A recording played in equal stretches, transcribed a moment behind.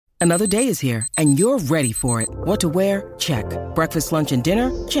Another day is here, and you're ready for it. What to wear? Check. Breakfast, lunch, and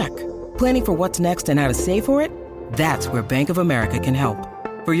dinner? Check. Planning for what's next and how to save for it? That's where Bank of America can help.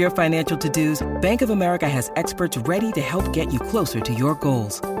 For your financial to-dos, Bank of America has experts ready to help get you closer to your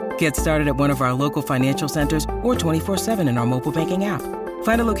goals. Get started at one of our local financial centers or 24/7 in our mobile banking app.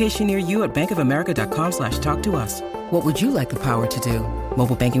 Find a location near you at bankofamerica.com/talktous. What would you like the power to do?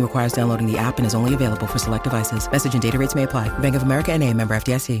 Mobile banking requires downloading the app and is only available for select devices. Message and data rates may apply. Bank of America N.A., member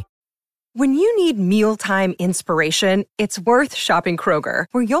FDIC. When you need mealtime inspiration, it's worth shopping Kroger,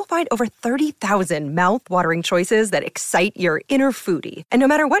 where you'll find over 30,000 mouth-watering choices that excite your inner foodie. And no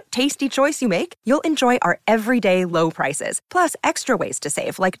matter what tasty choice you make, you'll enjoy our everyday low prices, plus extra ways to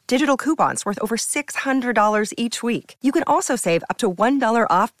save, like digital coupons worth over $600 each week. You can also save up to $1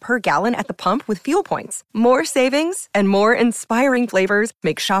 off per gallon at the pump with fuel points. More savings and more inspiring flavors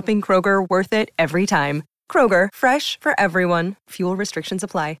make shopping Kroger worth it every time. Kroger, fresh for everyone. Fuel restrictions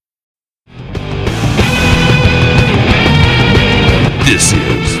apply. This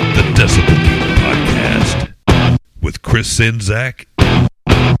is the Decibel Geek Podcast with Chris Czynszak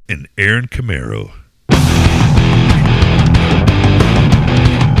and Aaron Camaro.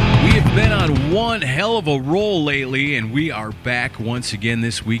 We have been on one hell of a roll lately, and we are back once again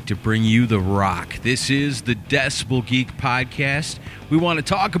this week to bring you the rock. This is the Decibel Geek Podcast. We want to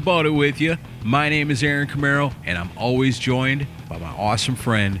talk about it with you. My name is Aaron Camaro, and I'm always joined by my awesome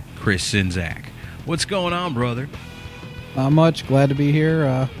friend, Chris Czynszak. What's going on, brother? Not much. Glad to be here.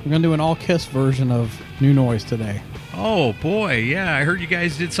 We're going to do an all-Kiss version of New Noise today. Oh, boy. Yeah, I heard you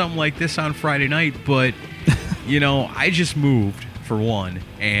guys did something like this on Friday night, but, I just moved, for one,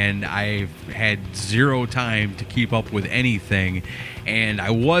 and I've had zero time to keep up with anything, and I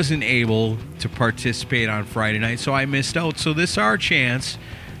wasn't able to participate on Friday night, so I missed out. So this is our chance,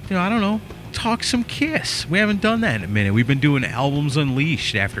 talk some Kiss. We haven't done that in a minute. We've been doing Albums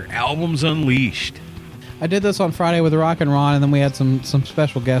Unleashed after Albums Unleashed. I did this on Friday with Rock and Ron, and then we had some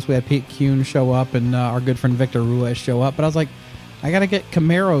special guests. We had Pete Kuhn show up and our good friend Victor Ruiz show up. But I was like, I got to get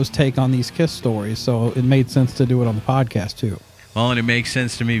Camaro's take on these Kiss stories, so it made sense to do it on the podcast, too. Well, and it makes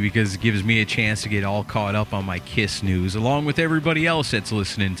sense to me because it gives me a chance to get all caught up on my Kiss news, along with everybody else that's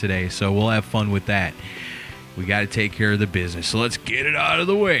listening today, so we'll have fun with that. We got to take care of the business, so let's get it out of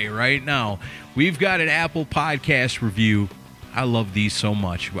the way right now. We've got an Apple Podcast review. I love these so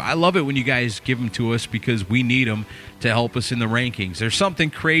much. I love it when you guys give them to us because we need them to help us in the rankings. There's something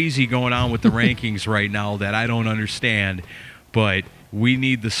crazy going on with the rankings right now that I don't understand, but we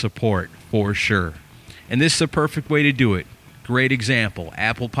need the support for sure. And this is the perfect way to do it. Great example.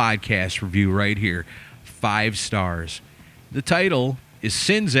 Apple Podcast review right here. 5 stars. The title is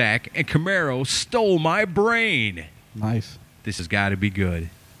Czynszak and Camaro Stole My Brain. Nice. This has got to be good.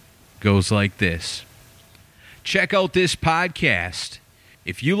 Goes like this. Check out this podcast.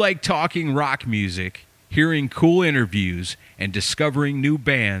 If you like talking rock music, hearing cool interviews, and discovering new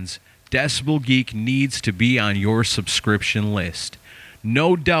bands, Decibel Geek needs to be on your subscription list.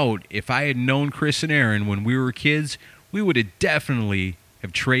 No doubt, if I had known Chris and Aaron when we were kids, we would have definitely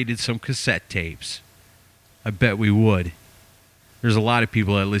have traded some cassette tapes. I bet we would. There's a lot of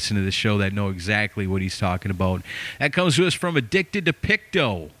people that listen to the show that know exactly what he's talking about. That comes to us from Addicted to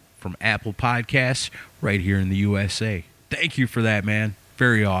Picto from Apple Podcasts right here in the USA. Thank you for that, man.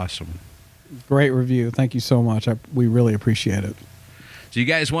 Very awesome. Great review. Thank you so much. We really appreciate it. So you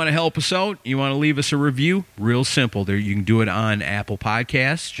guys want to help us out? You want to leave us a review? Real simple. There, you can do it on Apple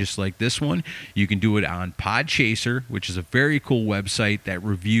Podcasts, just like this one. You can do it on Podchaser, which is a very cool website that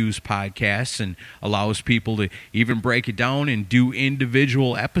reviews podcasts and allows people to even break it down and do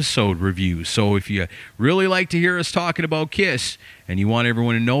individual episode reviews. So if you really like to hear us talking about Kiss and you want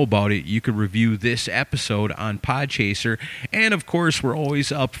everyone to know about it, you could review this episode on Podchaser. And, of course, we're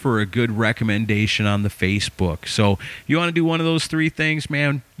always up for a good recommendation on the Facebook. So if you want to do one of those 3 things,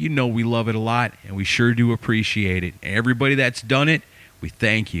 man, you know we love it a lot, and we sure do appreciate it. And everybody that's done it, we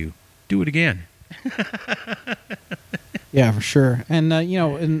thank you. Do it again. Yeah, for sure. And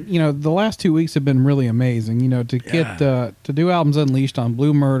the last 2 weeks have been really amazing. To do Albums Unleashed on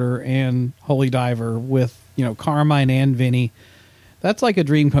Blue Murder and Holy Diver with Carmine and Vinny. That's like a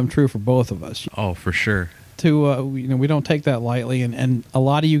dream come true for both of us. Oh, for sure. We don't take that lightly, and a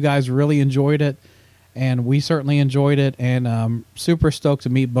lot of you guys really enjoyed it, and we certainly enjoyed it, and super stoked to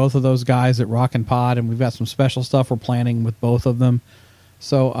meet both of those guys at Rockin' Pod, and we've got some special stuff we're planning with both of them.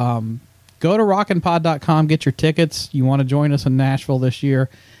 So go to rockinpod.com, get your tickets. You want to join us in Nashville this year.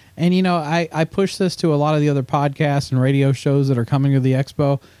 And, I push this to a lot of the other podcasts and radio shows that are coming to the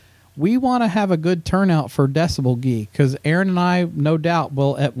expo. We want to have a good turnout for Decibel Geek because Aaron and I, no doubt,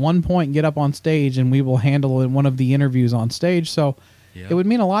 will at one point get up on stage and we will handle one of the interviews on stage. So It would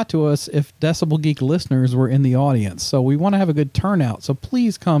mean a lot to us if Decibel Geek listeners were in the audience. So we want to have a good turnout. So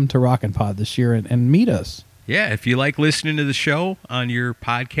please come to Rockin' Pod this year and meet us. Yeah, if you like listening to the show on your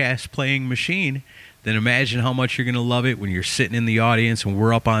podcast playing machine, then imagine how much you're going to love it when you're sitting in the audience and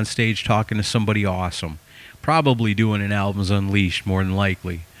we're up on stage talking to somebody awesome. Probably doing an Albums Unleashed, more than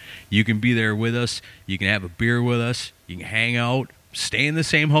likely. You can be there with us. You can have a beer with us. You can hang out. Stay in the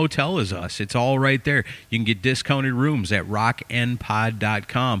same hotel as us. It's all right there. You can get discounted rooms at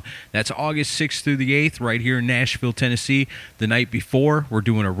rocknpod.com. That's August 6th through the 8th right here in Nashville, Tennessee. The night before, we're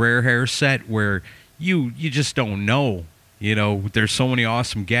doing a Rare Hair set where you just don't know. You know, there's so many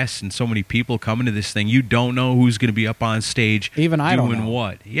awesome guests and so many people coming to this thing. You don't know who's going to be up on stage. Even I don't know. Doing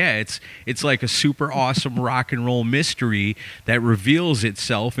what. Yeah, it's like a super awesome rock and roll mystery that reveals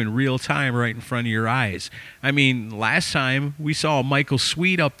itself in real time right in front of your eyes. I mean, last time we saw Michael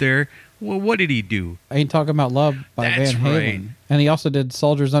Sweet up there. Well, what did he do? Ain't Talking About Love by That's Van Halen. right. And he also did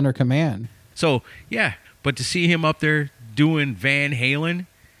Soldiers Under Command. So, yeah, but to see him up there doing Van Halen,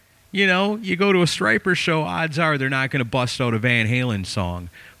 you know, you go to a Stryper show, odds are they're not going to bust out a Van Halen song.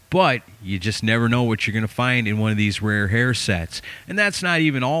 But you just never know what you're going to find in one of these Rare Hair sets. And that's not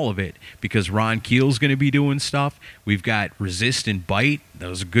even all of it, because Ron Keel's going to be doing stuff. We've got Resist and Bite.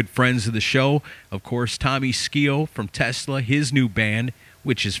 Those are good friends of the show. Of course, Tommy Skio from Tesla, his new band,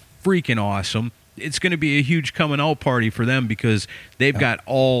 which is freaking awesome. It's going to be a huge coming out party for them because they've got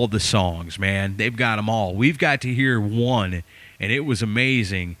all the songs, man. They've got them all. We've got to hear one, and it was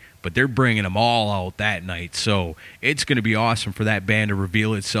amazing. But they're bringing them all out that night. So it's going to be awesome for that band to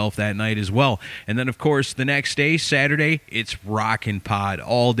reveal itself that night as well. And then, of course, the next day, Saturday, it's Rockin' Pod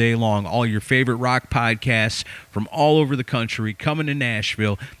all day long. All your favorite rock podcasts from all over the country coming to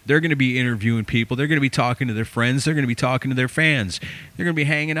Nashville. They're going to be interviewing people. They're going to be talking to their friends. They're going to be talking to their fans. They're going to be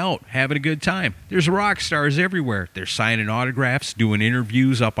hanging out, having a good time. There's rock stars everywhere. They're signing autographs, doing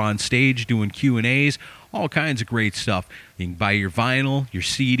interviews up on stage, doing Q&As. All kinds of great stuff. You can buy your vinyl, your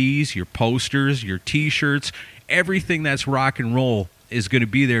CDs, your posters, your T-shirts. Everything that's rock and roll is going to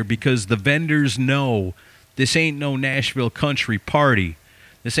be there because the vendors know this ain't no Nashville country party.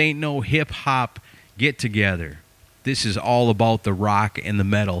 This ain't no hip-hop get-together. This is all about the rock and the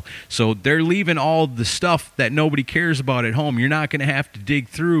metal. So they're leaving all the stuff that nobody cares about at home. You're not going to have to dig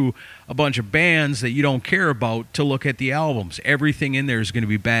through a bunch of bands that you don't care about to look at the albums. Everything in there is going to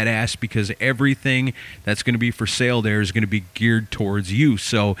be badass because everything that's going to be for sale there is going to be geared towards you.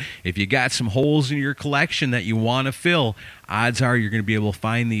 So if you got some holes in your collection that you want to fill, odds are you're going to be able to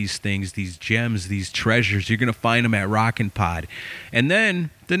find these things, these gems, these treasures. You're going to find them at Rockin' Pod. And then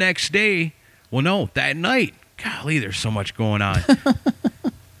the next day, well, no, that night, golly, there's so much going on.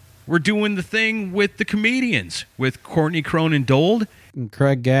 We're doing the thing with the comedians, with Courtney Cronin Dold. And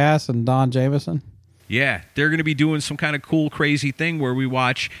Craig Gass and Don Jameson. Yeah, they're going to be doing some kind of cool, crazy thing where we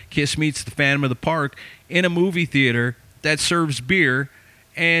watch Kiss Meets the Phantom of the Park in a movie theater that serves beer,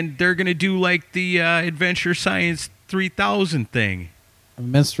 and they're going to do like the Adventure Science 3000 thing.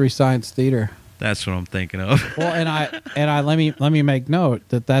 Mystery Science Theater. That's what I'm thinking of. Well, and I let me make note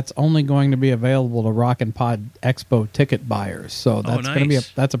that that's only going to be available to Rockin' Pod Expo ticket buyers. So that's going to be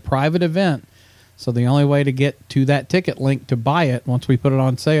that's a private event. So the only way to get to that ticket link to buy it once we put it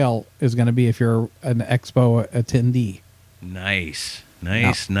on sale is going to be if you're an Expo attendee. Nice.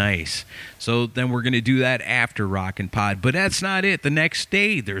 Nice. So then we're going to do that after Rockin' Pod. But that's not it. The next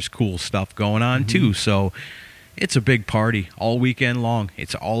day there's cool stuff going on too. So it's a big party all weekend long.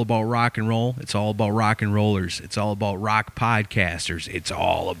 It's all about rock and roll. It's all about rock and rollers. It's all about rock podcasters. It's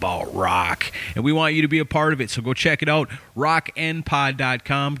all about rock. And we want you to be a part of it. So go check it out,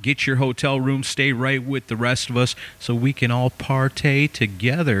 rocknpod.com. Get your hotel room. Stay right with the rest of us so we can all partay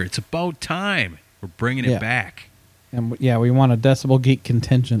together. It's about time. We're bringing it back. And we want a Decibel Geek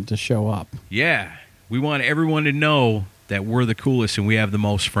contingent to show up. Yeah. We want everyone to know that we're the coolest and we have the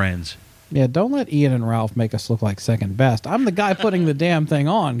most friends. Yeah, don't let Ian and Ralph make us look like second best. I'm the guy putting the damn thing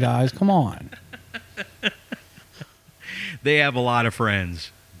on, guys. Come on. They have a lot of friends.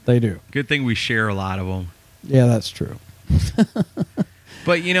 They do. Good thing we share a lot of them. Yeah, that's true.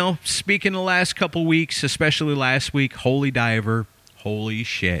 But, you know, speaking the last couple weeks, especially last week, Holy Diver, holy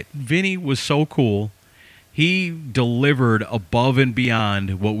shit. Vinny was so cool. He delivered above and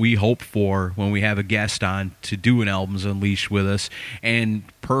beyond what we hope for when we have a guest on to do an Albums Unleashed with us. And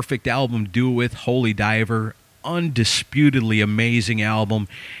perfect album to do with Holy Diver. Undisputedly amazing album.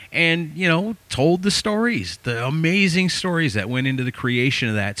 And, you know, told the stories, the amazing stories that went into the creation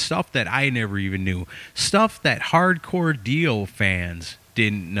of that. Stuff that I never even knew. Stuff that hardcore Dio fans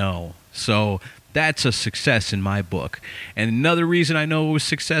didn't know. So That's a success in my book. And another reason I know it was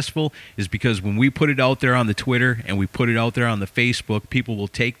successful is because when we put it out there on the Twitter and we put it out there on the Facebook, people will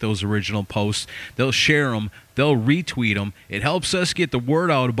take those original posts, they'll share them, they'll retweet them. It helps us get the word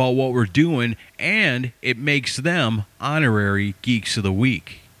out about what we're doing, and it makes them honorary Geeks of the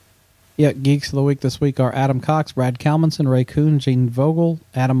Week. Yeah, Geeks of the Week this week are Adam Cox, Brad Kalmanson, Ray Kuhn, Gene Vogel,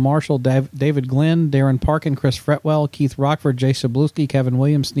 Adam Marshall, David Glenn, Darren Parkin, Chris Fretwell, Keith Rockford, Jay Sabluski, Kevin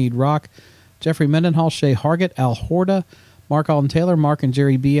Williams, Sneed Rock, Jeffrey Mendenhall, Shay Hargett, Al Horda, Mark Alden Taylor, Mark and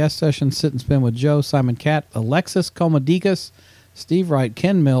Jerry BS Session, Sit and Spin with Joe, Simon Catt, Alexis Komodikas, Steve Wright,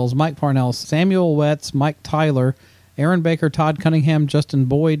 Ken Mills, Mike Parnell, Samuel Wetz, Mike Tyler, Aaron Baker, Todd Cunningham, Justin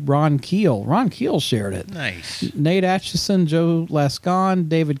Boyd, Ron Keel. Ron Keel shared it. Nice. Nate Atchison, Joe Lascon,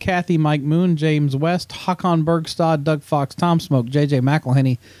 David Cathy, Mike Moon, James West, Hakon Bergstad, Doug Fox, Tom Smoke, JJ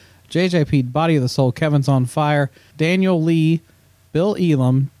McElhenney, JJ Pete, Body of the Soul, Kevin's on Fire, Daniel Lee, Bill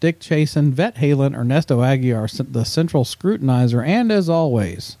Elam, Dick Chasen, Vet Halen, Ernesto Aguiar, the Central Scrutinizer, and as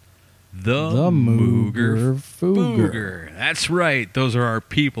always, The Mooger Fooger. That's right. Those are our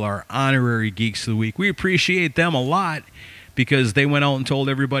people, our honorary Geeks of the Week. We appreciate them a lot because they went out and told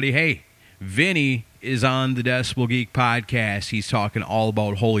everybody, hey, Vinny is on the Decibel Geek podcast. He's talking all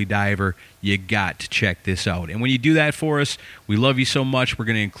about Holy Diver. You got to check this out. And when you do that for us, we love you so much, we're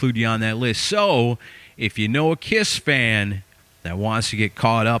going to include you on that list. So if you know a KISS fan that wants to get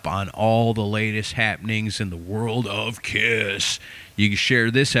caught up on all the latest happenings in the world of KISS, you can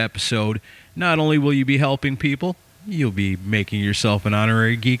share this episode. Not only will you be helping people, you'll be making yourself an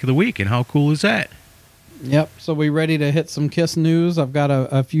honorary Geek of the Week. And how cool is that? Yep. So we ready to hit some KISS news? I've got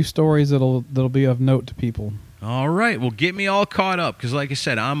a few stories that'll be of note to people. All right. Well, get me all caught up because, like I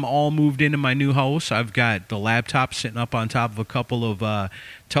said, I'm all moved into my new house. I've got the laptop sitting up on top of a couple of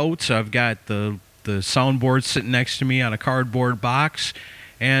totes. I've got the soundboard sitting next to me on a cardboard box.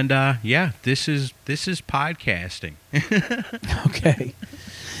 And, yeah, this is podcasting. Okay.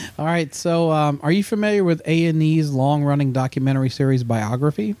 All right. So are you familiar with A&E's long-running documentary series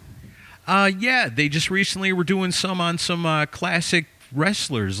Biography? Yeah, they just recently were doing some on some classic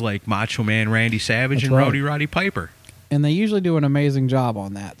wrestlers like Macho Man Randy Savage and right. Roddy Piper. And they usually do an amazing job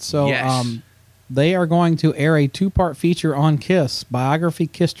on that. So Yes. they are going to air a 2-part feature on KISS, Biography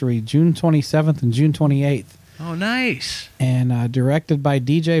History, June 27th and June 28th. Oh, nice. And directed by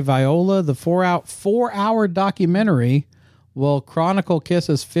DJ Viola, the 4-hour documentary will chronicle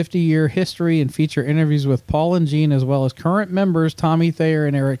KISS's 50-year history and feature interviews with Paul and Gene as well as current members Tommy Thayer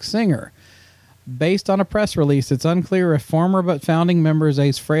and Eric Singer. Based on a press release, it's unclear if former but founding members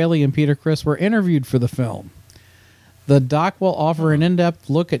Ace Frehley and Peter Criss were interviewed for the film. The doc will offer an in-depth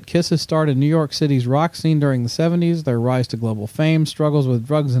look at KISS's start in New York City's rock scene during the 70s, their rise to global fame, struggles with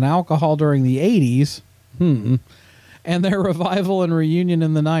drugs and alcohol during the 80s, and their revival and reunion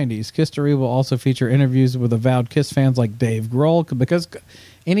in the 90s. History will also feature interviews with avowed KISS fans like Dave Grohl, because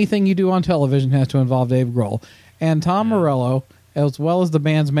anything you do on television has to involve Dave Grohl, and Tom Morello, as well as the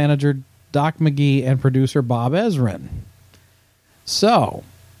band's manager Doc McGee and producer Bob Ezrin. So,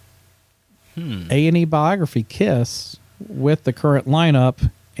 A&E Biography KISS with the current lineup,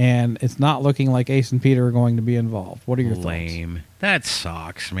 and it's not looking like Ace and Peter are going to be involved. What are your Lame. That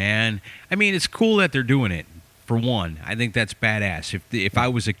sucks, man. I mean, it's cool that they're doing it. For one, I think that's badass. If I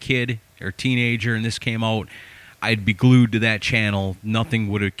was a kid or teenager and this came out, I'd be glued to that channel. Nothing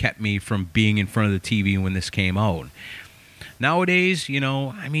would have kept me from being in front of the TV when this came out. Nowadays, you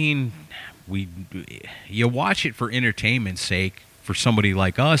know, I mean, you watch it for entertainment's sake for somebody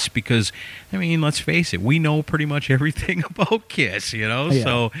like us because, I mean, let's face it, we know pretty much everything about KISS, you know? Yeah.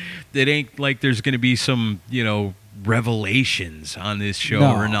 So it ain't like there's going to be some, you know, revelations on this show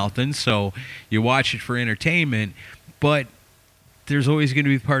or nothing. So you watch it for entertainment, but there's always going to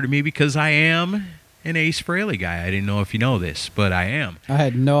be part of me because I am an Ace Frehley guy. I didn't know if you know this, but I am. I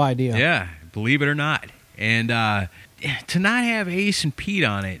had no idea. Yeah, believe it or not. And to not have Ace and Pete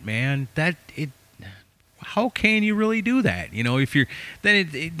on it, man, how can you really do that? You know, if you're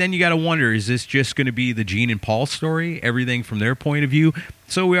then you got to wonder, is this just going to be the Gene and Paul story, everything from their point of view?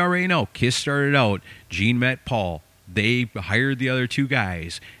 So we already know KISS started out, Gene met Paul. They hired the other two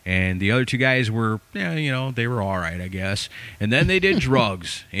guys, and the other two guys were, you know, they were all right, I guess. And then they did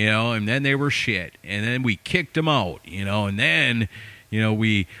drugs, you know, and then they were shit. And then we kicked them out, you know, and then, you know,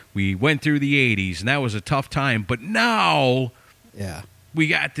 we went through the 80s, and that was a tough time. But now we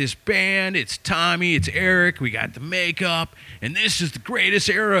got this band. It's Tommy, it's Eric. We got the makeup, and this is the greatest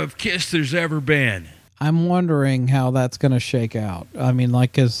era of KISS there's ever been. I'm wondering how that's going to shake out. I mean,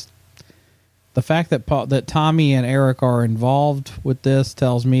 like, because the fact that Tommy and Eric are involved with this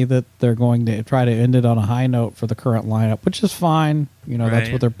tells me that they're going to try to end it on a high note for the current lineup, which is fine. You know, that's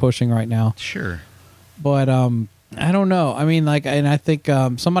Right. what they're pushing right now. Sure. But I don't know. I mean, like, and I think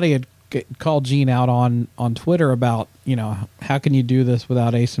somebody had called Gene out on Twitter about, you know, how can you do this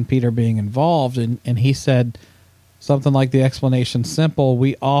without Ace and Peter being involved? And he said something like, the explanation's simple.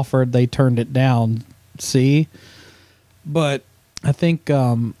 We offered, they turned it down. See? But I think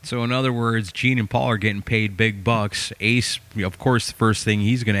So in other words, Gene and Paul are getting paid big bucks. Ace, of course, the first thing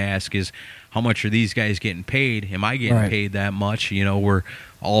he's going to ask is, how much are these guys getting paid? Am I getting Right. paid that much? You know, we're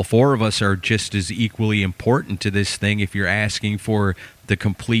all four of us are just as equally important to this thing if you're asking for the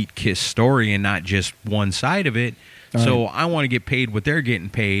complete Kiss story and not just one side of it. Right. So I want to get paid what they're getting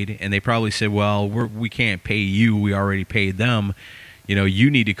paid, and they probably said, well, we can't pay you. We already paid them. You know, you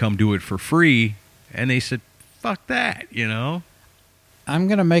need to come do it for free. And they said, fuck that, you know? I'm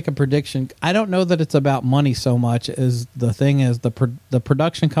going to make a prediction. I don't know that it's about money so much as the thing is the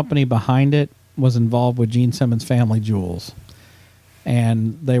production company behind it was involved with Gene Simmons' Family Jewels.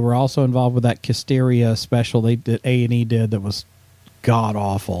 And they were also involved with that Kisteria special that A&E did that was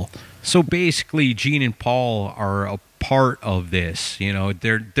god-awful. So basically, Gene and Paul are a part of this. You know,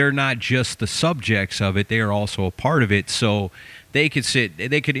 they're not just the subjects of it; they are also a part of it. So they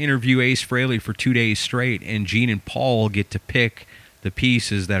could interview Ace Frehley for 2 days straight, and Gene and Paul get to pick the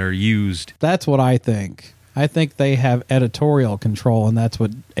pieces that are used. That's what I think. I think they have editorial control, and that's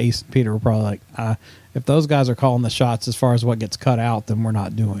what Ace and Peter were probably like, if those guys are calling the shots as far as what gets cut out, then we're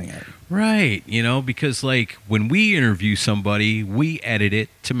not doing it. Right, you know, because like when we interview somebody, we edit it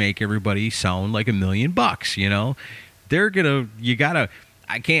to make everybody sound like $1 million, you know.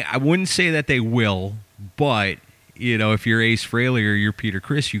 I wouldn't say that they will, but you know, if you're Ace Frehley or you're Peter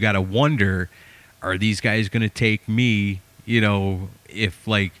Criss, you got to wonder, are these guys going to take me, you know, if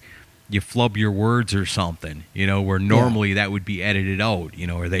like you flub your words or something, you know, where normally that would be edited out, you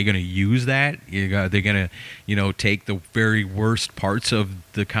know, are they going to use that? Are they going to, you know, take the very worst parts of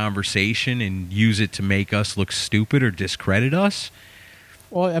the conversation and use it to make us look stupid or discredit us?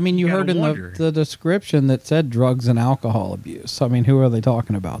 Well, I mean, you You heard gotta in wonder. the description that said drugs and alcohol abuse. I mean, who are they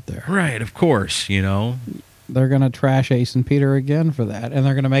talking about there? Right, of course, you know. They're going to trash Ace and Peter again for that, and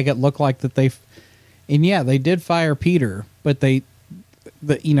they're going to make it look like that and yeah, they did fire Peter, but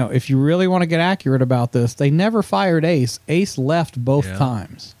you know, if you really want to get accurate about this, they never fired Ace. Ace left both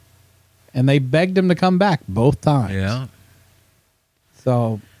times, and they begged him to come back both times. Yeah.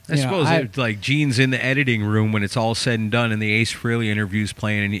 So I suppose it's like Gene's in the editing room when it's all said and done and the Ace Frehley interview's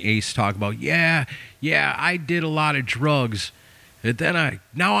playing and the Ace talk about, yeah, I did a lot of drugs. And then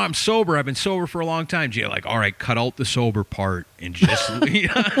now I'm sober. I've been sober for a long time. Gene, like, all right, cut out the sober part and just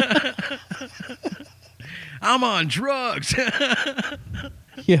I'm on drugs. yeah,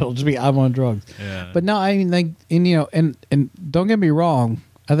 it'll just be I'm on drugs. Yeah. But no, I mean, and don't get me wrong.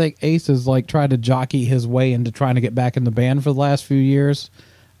 I think Ace has like tried to jockey his way into trying to get back in the band for the last few years.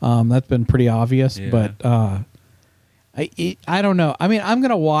 That's been pretty obvious, Yeah. but I don't know. I mean, I'm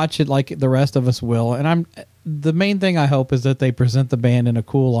gonna watch it like the rest of us will, and the main thing I hope is that they present the band in a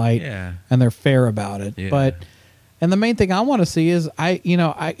cool light, Yeah. and they're fair about it. Yeah. And the main thing I want to see is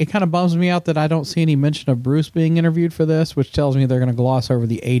it kind of bums me out that I don't see any mention of Bruce being interviewed for this, which tells me they're going to gloss over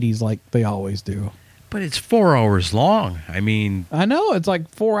the 80s like they always do. But it's 4 hours long. I mean, I know it's like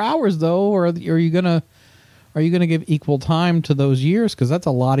 4 hours though, or are you gonna give equal time to those years? Because that's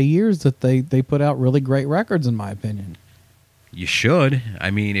a lot of years that they put out really great records, in my opinion. you should.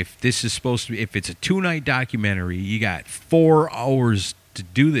 I mean, if this is supposed to be, if it's a 2-night documentary, you got 4 hours to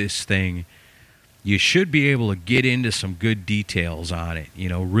do this thing. You should be able to get into some good details on it, you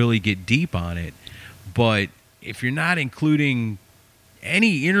know, really get deep on it. But if you're not including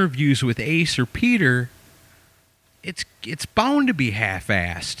any interviews with Ace or Peter, it's bound to be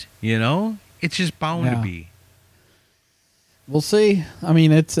half-assed, you know? It's just bound to Yeah. be. We'll see. I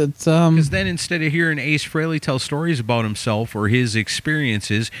mean, it's Because then instead of hearing Ace Frehley tell stories about himself or his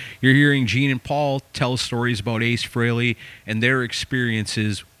experiences, you're hearing Gene and Paul tell stories about Ace Frehley and their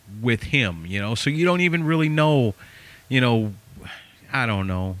experiences with him, you know? So you don't even really know, you know, I don't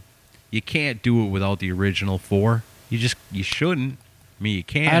know. You can't do it without the original 4. You shouldn't. I mean, you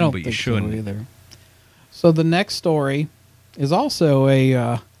can, I don't but you think shouldn't. so either. So the next story is also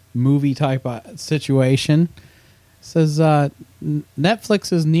a movie type situation. It says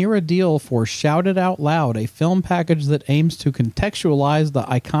Netflix is near a deal for Shout It Out Loud, a film package that aims to contextualize the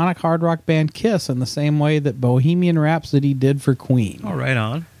iconic hard rock band Kiss in the same way that Bohemian Rhapsody did for Queen. Oh, right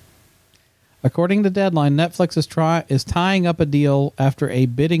on. According to Deadline, Netflix is tying up a deal after a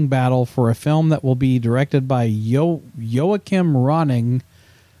bidding battle for a film that will be directed by Joachim Ronning,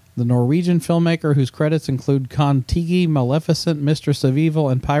 the Norwegian filmmaker whose credits include Kon-Tiki, Maleficent, Mistress of Evil,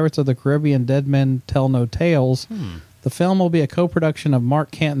 and Pirates of the Caribbean Dead Men Tell No Tales. The film will be a co-production of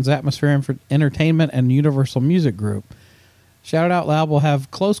Mark Canton's Atmosphere Entertainment and Universal Music Group. Shout It Out Loud will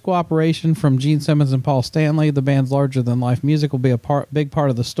have close cooperation from Gene Simmons and Paul Stanley. The band's larger-than-life music will be a big part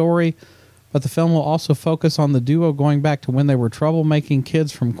of the story, but the film will also focus on the duo going back to when they were troublemaking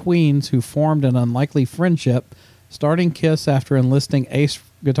kids from Queens who formed an unlikely friendship, starting Kiss after enlisting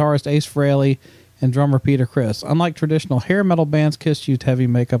guitarist Ace Frehley and drummer Peter Criss. Unlike traditional hair metal bands, Kiss used heavy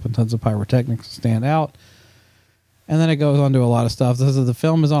makeup and tons of pyrotechnics to stand out. And then it goes on to a lot of stuff. This is, the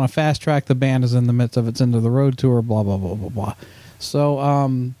film is on a fast track. The band is in the midst of its End of the Road tour, blah, blah, blah, blah, blah. So,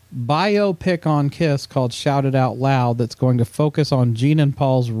 biopic on Kiss called Shout It Out Loud that's going to focus on Gene and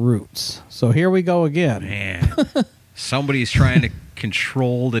Paul's roots. So here we go again. Man, somebody's trying to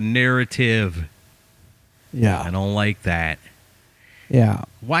control the narrative. Yeah. I don't like that. Yeah.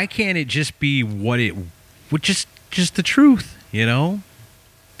 Why can't it just be just the truth, you know?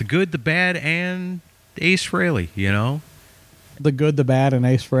 The good, the bad, and Ace Frehley, you know? The good, the bad, and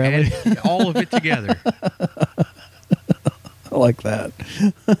Ace Frehley. And all of it together. I like that.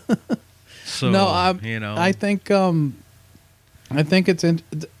 So, no, you know. I think I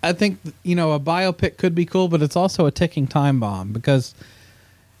think, you know, a biopic could be cool, but it's also a ticking time bomb because,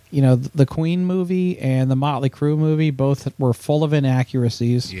 you know, the Queen movie and the Motley Crue movie both were full of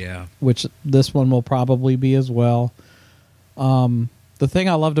inaccuracies. Yeah. Which this one will probably be as well. The thing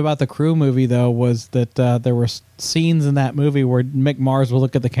I loved about the Crue movie, though, was that there were scenes in that movie where Mick Mars would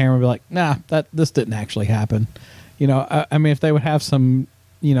look at the camera and be like, nah, this didn't actually happen. You know, I mean, if they would have some,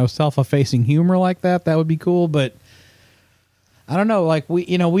 you know, self-effacing humor like that, that would be cool. But I don't know. Like,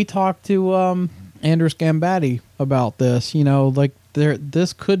 we talked to Andrew Scambatti about this. You know, like,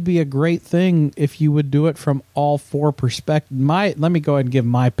 this could be a great thing if you would do it from all four perspectives. Let me go ahead and give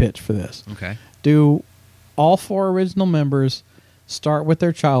my pitch for this. Okay. Do all four original members start with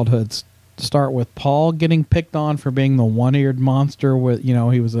their childhoods. Start with Paul getting picked on for being the one-eared monster. With, you know,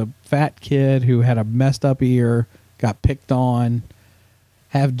 he was a fat kid who had a messed up ear, got picked on.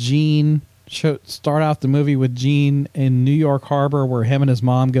 Have Gene start out the movie with Gene in New York Harbor, where him and his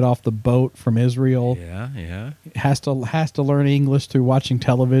mom get off the boat from Israel. Yeah. Has to learn English through watching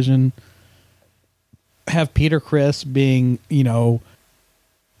television. Have Peter Criss being, you know,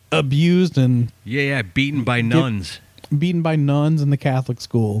 abused and beaten by nuns. Beaten by nuns in the Catholic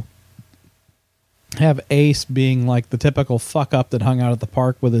school. Have Ace being like the typical fuck up that hung out at the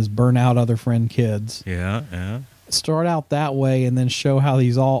park with his burnout other friend kids. Yeah. Start out that way and then show how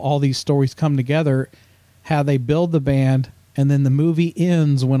all these stories come together, how they build the band, and then the movie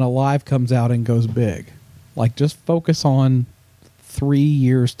ends when Alive comes out and goes big. Like, just focus on 3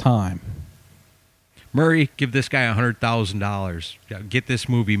 years' time. Murray, give this guy $100,000. Get this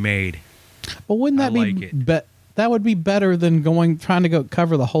movie made. Well, wouldn't that that would be better than trying to go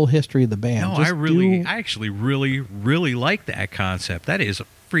cover the whole history of the band. No, I actually really, really like that concept. That is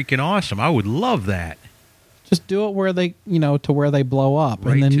freaking awesome. I would love that. Just do it where they, you know, to where they blow up,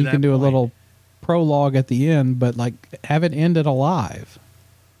 right, and then you that can do point. a little prologue at the end, but like have it ended alive.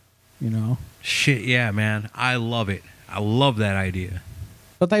 You know. Shit, yeah, man. I love it. I love that idea.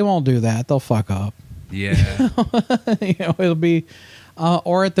 But they won't do that. They'll fuck up. Yeah. You know, it'll be,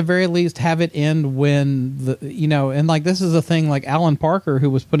 or at the very least, have it end when and like this is a thing. Like Alan Parker, who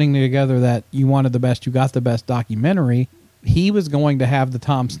was putting together that "You Wanted the Best, You Got the Best" documentary, he was going to have the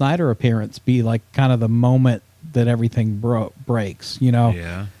Tom Snyder appearance be like kind of the moment that everything breaks. You know,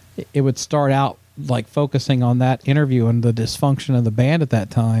 yeah. It would start out like focusing on that interview and the dysfunction of the band at that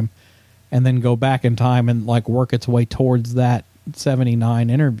time, and then go back in time and like work its way towards that 79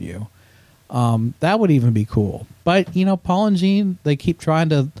 interview. That would even be cool. But, you know, Paul and Gene, they keep trying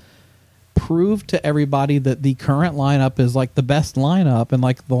to prove to everybody that the current lineup is like the best lineup. And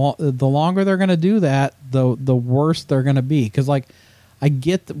like the longer they're going to do that, the worse they're going to be. Because like, I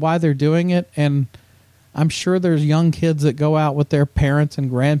get why they're doing it. And I'm sure there's young kids that go out with their parents and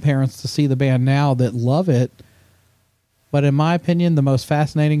grandparents to see the band now that love it. But in my opinion, the most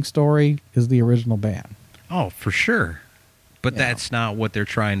fascinating story is the original band. Oh, for sure. But that's not what they're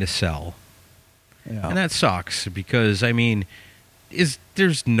trying to sell. Yeah. And that sucks because, I mean,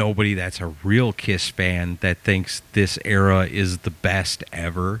 there's nobody that's a real Kiss fan that thinks this era is the best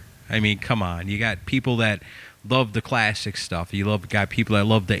ever. I mean, come on. You got people that love the classic stuff. Got people that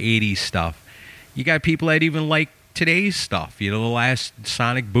love the 80s stuff. You got people that even like today's stuff. You know, the last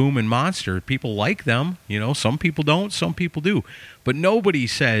Sonic Boom and Monster. People like them. You know, some people don't, some people do. But nobody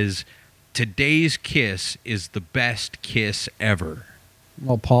says today's Kiss is the best Kiss ever.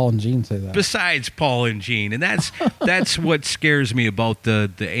 Well, Paul and Gene say that. Besides Paul and Gene, and that's what scares me about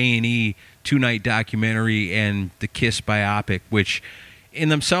the A&E 2-night documentary and the Kiss biopic, which in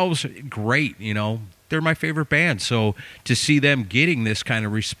themselves great. You know, they're my favorite band, so to see them getting this kind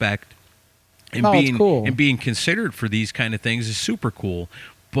of respect and it's cool. and being considered for these kind of things is super cool.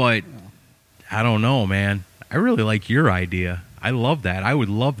 But I don't know, man. I really like your idea. I love that. I would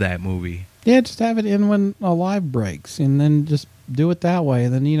love that movie. Yeah, just have it in when a live breaks, and then just do it that way.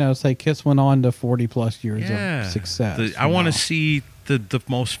 And then, you know, say Kiss went on to 40-plus years of success. I want to see the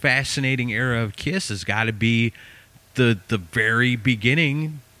most fascinating era of Kiss has got to be the very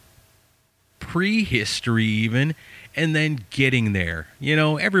beginning, prehistory even, and then getting there. You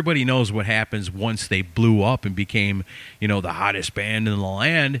know, everybody knows what happens once they blew up and became, you know, the hottest band in the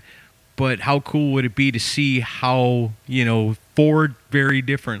land. But how cool would it be to see how, you know, 4 very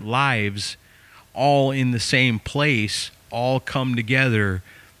different lives all in the same place all come together,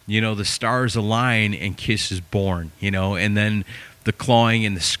 you know, the stars align and Kiss is born, you know, and then the clawing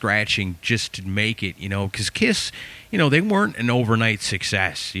and the scratching just to make it, you know, because Kiss, you know, they weren't an overnight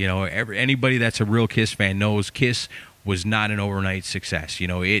success. You know, anybody that's a real Kiss fan knows Kiss was not an overnight success. You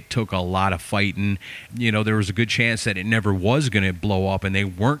know, it took a lot of fighting. You know, there was a good chance that it never was going to blow up and they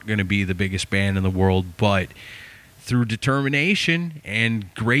weren't going to be the biggest band in the world, but through determination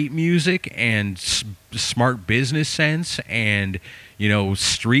and great music and smart business sense and, you know,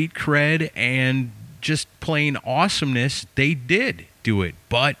 street cred and just plain awesomeness, they did do it.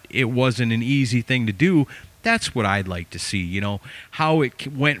 But it wasn't an easy thing to do. That's what I'd like to see, you know, how it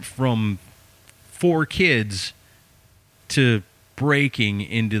went from 4 kids to breaking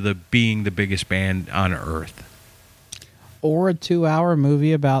into being the biggest band on earth. Or a 2-hour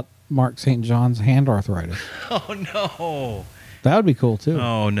movie about Mark St. John's hand arthritis. Oh, no. That would be cool, too.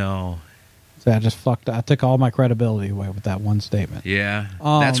 Oh, no. So I took all my credibility away with that one statement. Yeah.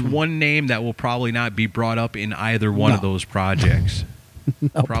 That's one name that will probably not be brought up in either one of those projects.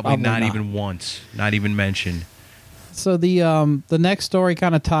 probably not even once. Not even mentioned. So the next story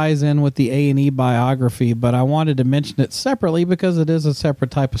kind of ties in with the A&E biography, but I wanted to mention it separately because it is a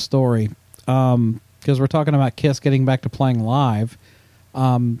separate type of story. Because we're talking about Kiss getting back to playing live.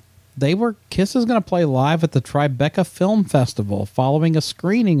 Kiss is going to play live at the Tribeca Film Festival following a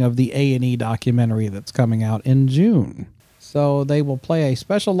screening of the A&E documentary that's coming out in June. So they will play a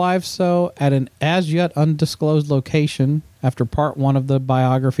special live show at an as-yet undisclosed location after part 1 of the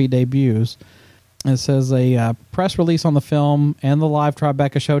biography debuts. It says a press release on the film and the live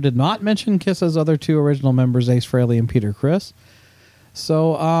Tribeca show did not mention Kiss's other 2 original members, Ace Frehley and Peter Criss.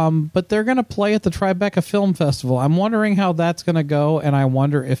 So, but they're going to play at the Tribeca Film Festival. I'm wondering how that's going to go, and I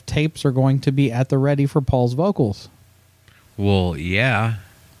wonder if tapes are going to be at the ready for Paul's vocals. Well, yeah.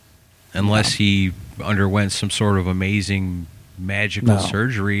 Unless he underwent some sort of amazing magical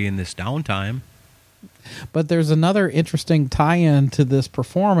surgery in this downtime. But there's another interesting tie-in to this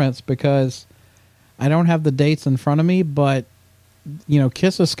performance because I don't have the dates in front of me, but, you know,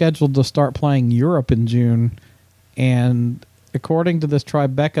 Kiss is scheduled to start playing Europe in June, and according to this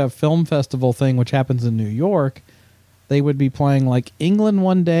Tribeca Film Festival thing, which happens in New York, they would be playing like England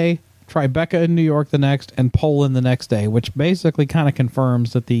one day, Tribeca in New York the next, and Poland the next day, which basically kind of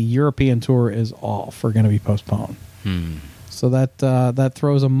confirms that the European tour is off or going to be postponed. So that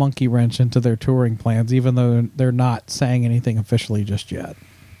throws a monkey wrench into their touring plans, even though they're not saying anything officially just yet.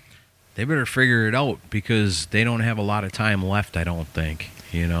 They better figure it out because they don't have a lot of time left, I don't think.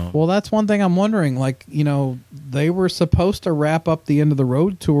 You know? Well, that's one thing I'm wondering. Like, you know, they were supposed to wrap up the End of the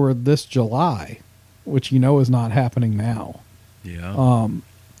Road tour this July, which you know is not happening now. Yeah.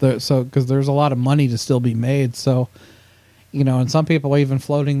 Because there's a lot of money to still be made. So, you know, and some people are even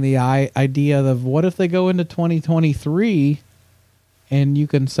floating the idea of what if they go into 2023 and you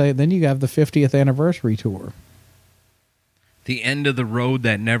can say, then you have the 50th anniversary tour. The end of the road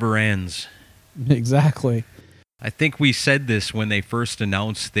that never ends. Exactly. I think we said this when they first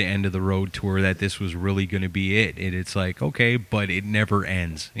announced the End of the Road tour, that this was really going to be it. And it's like, okay, but it never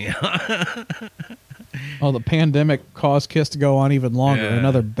ends. Oh, the pandemic caused Kiss to go on even longer. Yeah.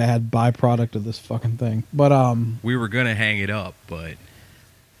 Another bad byproduct of this fucking thing. But we were going to hang it up, but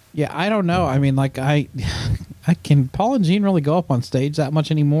yeah, I don't know. I mean, like can Paul and Gene really go up on stage that much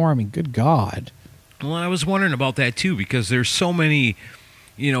anymore? I mean, good God. Well, I was wondering about that too, because there's so many,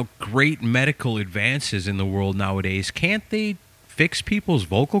 you know, great medical advances in the world nowadays. Can't they fix people's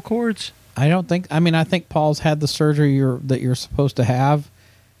vocal cords? I think Paul's had the surgery that you're supposed to have.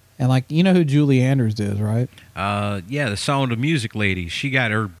 And, like, you know who Julie Andrews is, right? Yeah, the Sound of Music lady. She got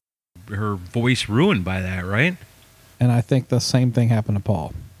her voice ruined by that, right? And I think the same thing happened to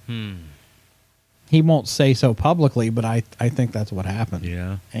Paul. he won't say so publicly, but I think that's what happened.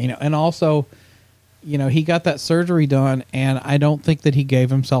 Yeah. And, and also, he got that surgery done, and I don't think that he gave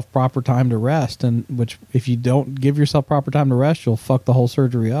himself proper time to rest. And which, if you don't give yourself proper time to rest, you'll fuck the whole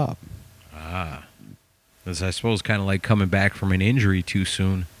surgery up. That's, I suppose, kind of like coming back from an injury too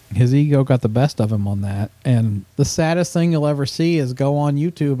soon. His ego got the best of him on that. And the saddest thing you'll ever see is go on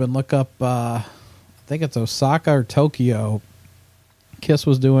YouTube and look up, I think it's Osaka or Tokyo. Kiss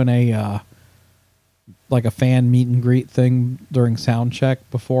was doing a fan meet and greet thing during sound check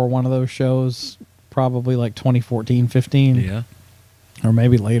before one of those shows, probably like 2014, 15. Yeah. Or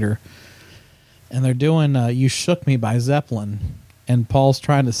maybe later. And they're doing You Shook Me by Zeppelin. And Paul's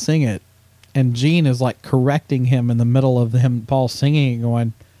trying to sing it. And Gene is like correcting him in the middle of Paul singing and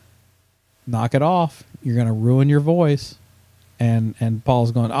going, knock it off. You're going to ruin your voice. And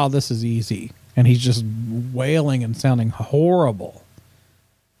Paul's going, oh, this is easy. And he's just wailing and sounding horrible.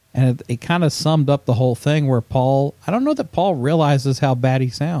 And it kind of summed up the whole thing where Paul, I don't know that Paul realizes how bad he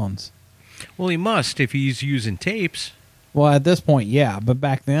sounds. Well, he must if he's using tapes. Well, at this point, yeah. But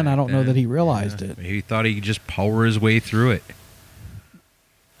back then, I don't know that he realized it. He thought he could just power his way through it.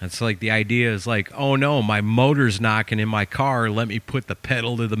 That's like the idea is like, oh no, my motor's knocking in my car. Let me put the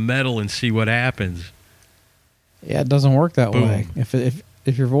pedal to the metal and see what happens. Yeah, it doesn't work that Boom. way. If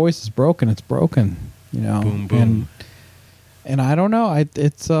your voice is broken, it's broken. Boom, boom. And I don't know.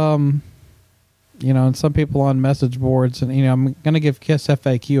 It's and some people on message boards, and I'm gonna give Kiss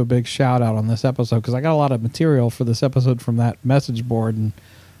FAQ a big shout out on this episode because I got a lot of material for this episode from that message board, and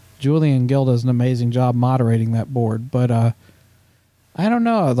Julian Gill does an amazing job moderating that board, but. I don't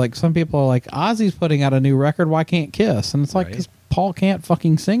know. Like, some people are like, Ozzy's putting out a new record. Why can't Kiss? And it's like, because Paul can't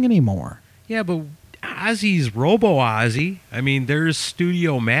fucking sing anymore. Yeah, but Ozzy's Robo-Ozzy. I mean, there's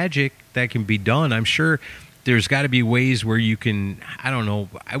studio magic that can be done. I'm sure there's got to be ways where you can, I don't know.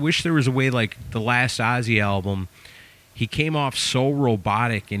 I wish there was a way like the last Ozzy album. He came off so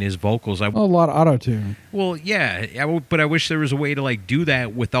robotic in his vocals. A lot of auto-tune. Well, yeah, but I wish there was a way to like do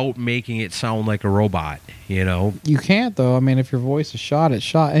that without making it sound like a robot, You can't, though. I mean, if your voice is shot, it's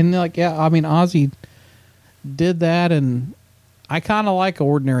shot. And Ozzy did that, and I kind of like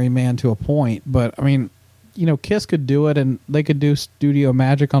Ordinary Man to a point, but, I mean, Kiss could do it, and they could do studio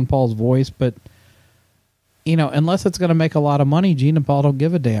magic on Paul's voice, but... unless it's going to make a lot of money, Gene and Paul don't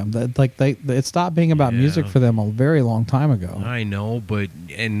give a damn. It stopped being about music for them a very long time ago. I know,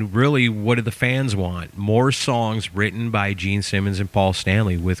 and really, what do the fans want? More songs written by Gene Simmons and Paul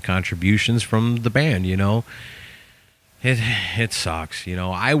Stanley with contributions from the band, It sucks,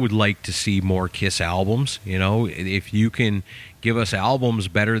 I would like to see more Kiss albums, If you can give us albums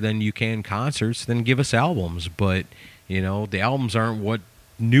better than you can concerts, then give us albums. But, the albums aren't what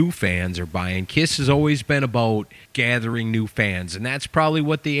new fans are buying. Kiss has always been about gathering new fans, and that's probably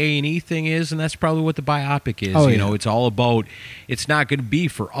what the A&E thing is, and that's probably what the biopic is. It's all about, it's not going to be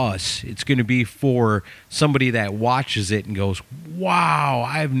for us. It's going to be for somebody that watches it and goes, wow,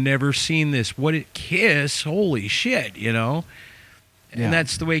 I've never seen this. Kiss? Holy shit, And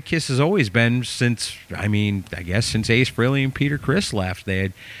that's the way Kiss has always been since, I guess since Ace Frehley and Peter Criss left. They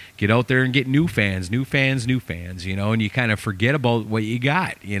had get out there and get new fans, and you kind of forget about what you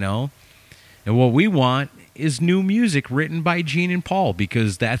got, And what we want is new music written by Gene and Paul,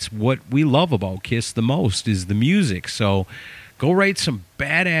 because that's what we love about Kiss the most, is the music. So go write some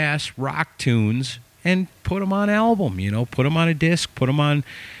badass rock tunes and put them on album, put them on a disc, put them on,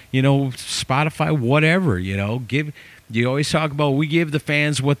 Spotify, whatever, You always talk about we give the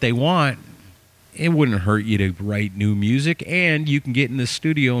fans what they want. It wouldn't hurt you to write new music, and you can get in the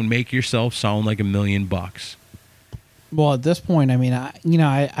studio and make yourself sound like $1 million. Well, at this point,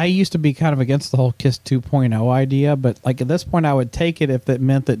 I used to be kind of against the whole Kiss 2.0 idea, but like at this point, I would take it if it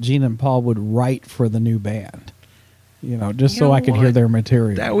meant that Gene and Paul would write for the new band, so I could hear their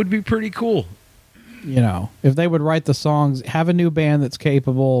material. That would be pretty cool. If they would write the songs, have a new band that's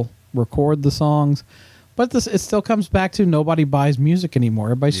capable, record the songs. But it still comes back to nobody buys music anymore.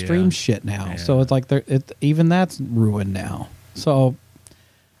 Everybody streams shit now. Yeah. So it's like even that's ruined now. So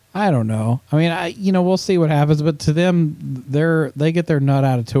I don't know. We'll see what happens. But to them, they get their nut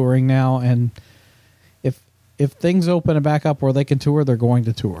out of touring now. And if things open it back up where they can tour, they're going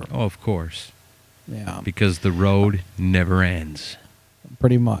to tour. Oh, of course. Yeah. Because the road never ends.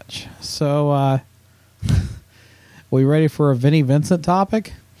 Pretty much. So we ready for a Vinnie Vincent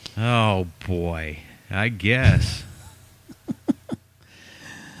topic? Oh, boy. I guess.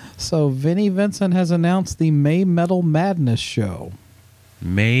 So Vinnie Vincent has announced the May Metal Madness show.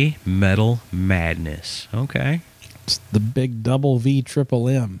 May Metal Madness. Okay. It's the big double V triple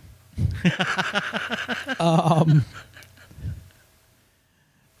M.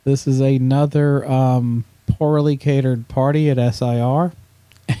 This is another poorly catered party at SIR.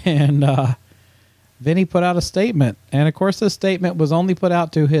 And Vinny put out a statement. And, of course, this statement was only put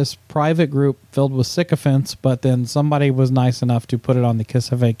out to his private group filled with sycophants, but then somebody was nice enough to put it on the Kiss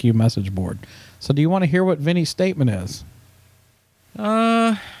FAQ message board. So do you want to hear what Vinny's statement is?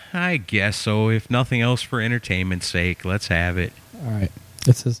 I guess so. If nothing else, for entertainment's sake, let's have it. All right.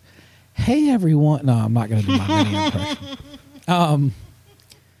 It says, "Hey, everyone." No, I'm not going to do my Vinny impression.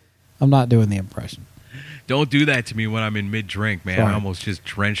 I'm not doing the impression. Don't do that to me when I'm in mid-drink, man. Sorry. I almost just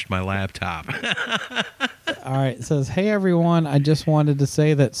drenched my laptop. All right. It says, "Hey, everyone. I just wanted to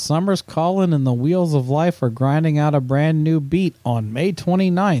say that summer's calling and the wheels of life are grinding out a brand new beat on May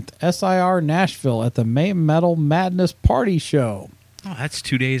 29th, SIR Nashville at the May Metal Madness Party Show. Oh, that's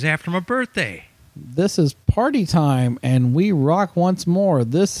 2 days after my birthday. This is party time, and we rock once more.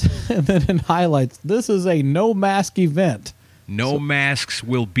 This," and then in highlights, "this is a no-mask event." No masks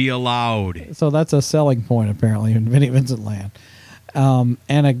will be allowed. So that's a selling point, apparently, in Vinnie Vincent land.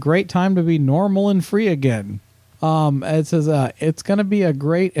 And a great time to be normal and free again. It says, "It's going to be a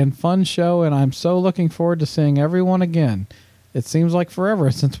great and fun show, and I'm so looking forward to seeing everyone again. It seems like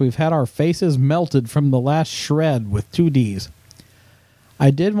forever since we've had our faces melted from the last shred with 2 Ds. I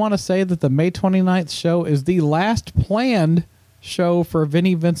did want to say that the May 29th show is the last planned show for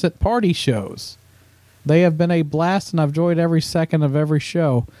Vinnie Vincent party shows. They have been a blast, and I've enjoyed every second of every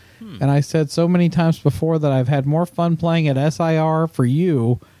show. And I said so many times before that I've had more fun playing at SIR for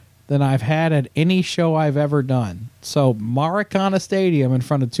you than I've had at any show I've ever done. So Maracana Stadium in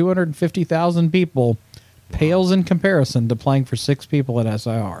front of 250,000 people pales in comparison to playing for 6 people at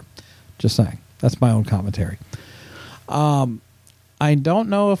SIR. Just saying. That's my own commentary. I don't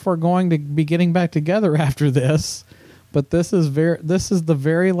know if we're going to be getting back together after this, but this is the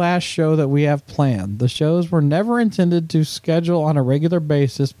very last show that we have planned. The shows were never intended to schedule on a regular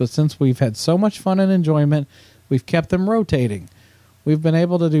basis, but since we've had so much fun and enjoyment, we've kept them rotating. We've been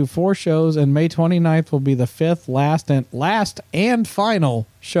able to do 4 shows, and May 29th will be the 5th last and final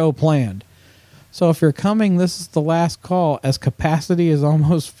show planned. So if you're coming, this is the last call, as capacity is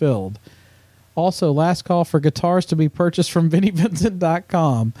almost filled. Also, last call for guitars to be purchased from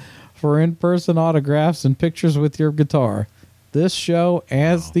VinnieVincent.com for in-person autographs and pictures with your guitar. This show,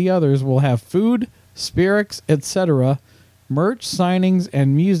 as the others, will have food, spirits, etc., merch, signings,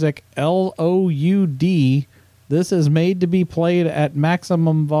 and music, LOUD. This is made to be played at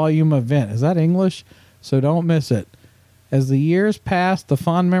maximum volume event. Is that English? So don't miss it. As the years pass, the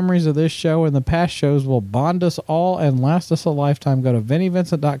fond memories of this show and the past shows will bond us all and last us a lifetime. Go to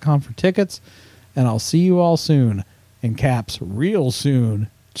VinnieVincent.com for tickets, and I'll see you all soon. In caps, real soon.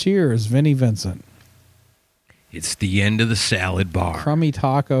 Cheers, Vinnie Vincent." It's the end of the salad bar. Crummy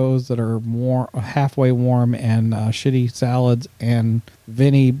tacos that are halfway warm, and shitty salads, and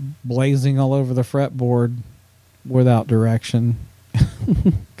Vinny blazing all over the fretboard without direction.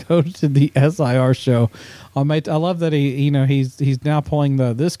 Go to the SIR show. I love that he's now pulling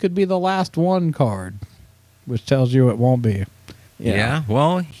the "this could be the last one" card, which tells you it won't be. Yeah,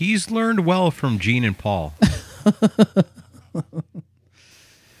 well, he's learned well from Gene and Paul.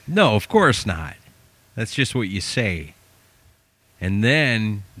 No, of course not. That's just what you say. And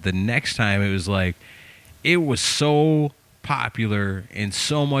then the next time it was like, it was so popular and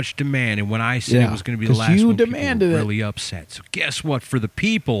so much demand. And when I said it was going to be the last one, people were really upset. So guess what? For the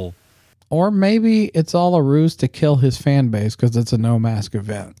people. Or maybe it's all a ruse to kill his fan base because it's a no-mask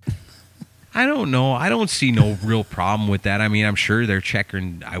event. I don't know. I don't see no real problem with that. I mean, I'm sure they're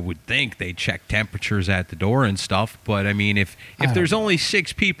checking. I would think they check temperatures at the door and stuff. But I mean, if there's only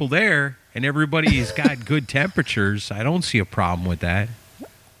 6 people there and everybody's got good temperatures, I don't see a problem with that.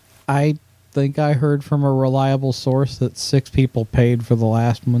 I think I heard from a reliable source that 6 people paid for the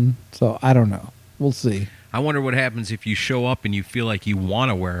last one. So I don't know. We'll see. I wonder what happens if you show up and you feel like you want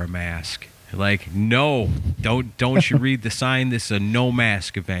to wear a mask. Like, no, don't you read the sign? This is a no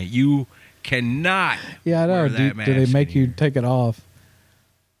mask event. You cannot. Yeah, I know. Do they make you take it off?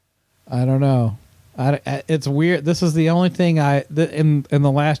 I don't know. It's weird. This is the only thing in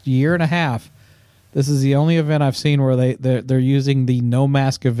the last year and a half. This is the only event I've seen where they're using the no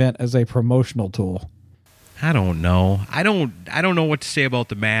mask event as a promotional tool. I don't know. I don't know what to say about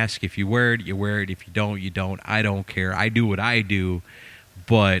the mask. If you wear it, you wear it. If you don't, you don't. I don't care. I do what I do,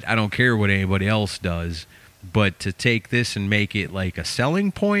 but I don't care what anybody else does. But to take this and make it like a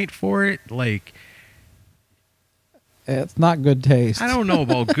selling point for it, like, it's not good taste. I don't know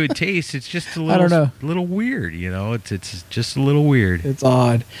about good taste. It's just a little weird, you know. It's just a little weird. It's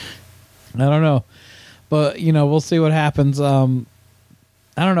odd. I don't know, but we'll see what happens.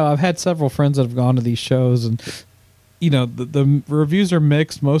 I don't know. I've had several friends that have gone to these shows, and the reviews are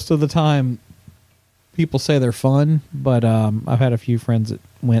mixed. Most of the time, people say they're fun, but I've had a few friends that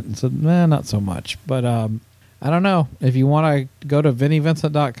went and said, nah, not so much. But I don't know. If you want to go to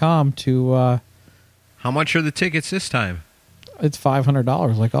VinnyVincent.com to... How much are the tickets this time? It's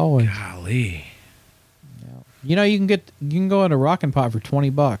 $500, like always. Golly. You can go into Rockin' Pod for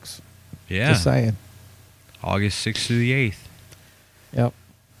 $20. Yeah. Just saying. August 6th to the 8th. Yep.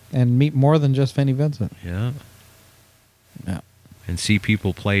 And meet more than just Vinny Vincent. Yeah. Yeah. And see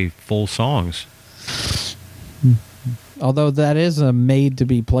people play full songs. Although that is a made to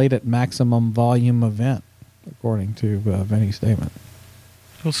be played at maximum volume event, according to Vinny's statement.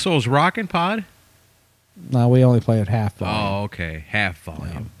 Well, so is Rockin' Pod? No, we only play at half volume. Oh, okay. Half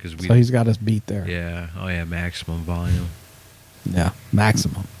volume. So he's got us beat there. Yeah. Oh, yeah. Maximum volume. Yeah.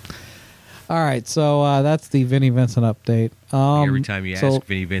 Maximum. All right. So that's the Vinny Vincent update. Every time you ask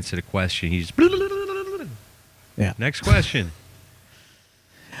Vinny Vincent a question, he's... Yeah. Next question.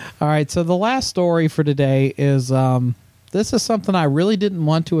 All right. So the last story for today is this is something I really didn't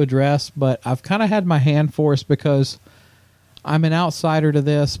want to address, but I've kind of had my hand forced because I'm an outsider to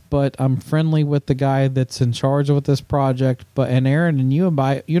this, but I'm friendly with the guy that's in charge of this project. And Aaron and you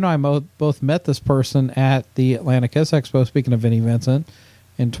and I both met this person at the Atlanta Kiss Expo. Speaking of Vinny Vincent,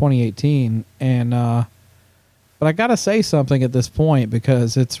 in 2018, and but I got to say something at this point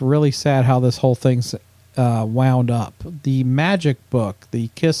because it's really sad how this whole thing's wound up. The Magic book, the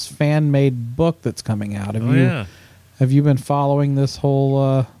Kiss fan made book that's coming out. Have you been following this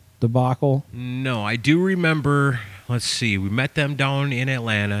whole debacle? No, I do remember. Let's see. We met them down in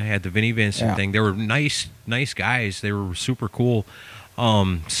Atlanta at the Vinny Vincent thing. They were nice guys. They were super cool.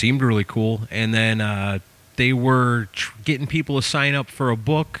 Seemed really cool. And then they were getting people to sign up for a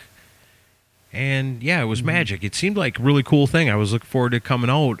book. And yeah, it was magic. It seemed like a really cool thing. I was looking forward to coming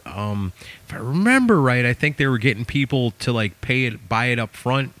out. If I remember right, I think they were getting people to like buy it up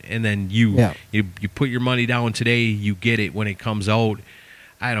front, and then you put your money down today. You get it when it comes out.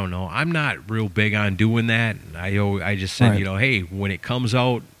 I don't know. I'm not real big on doing that. I just said, hey, when it comes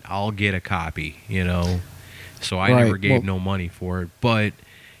out, I'll get a copy, So I never gave no money for it. But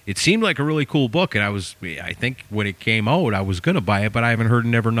it seemed like a really cool book, and I think when it came out, I was going to buy it, but I haven't heard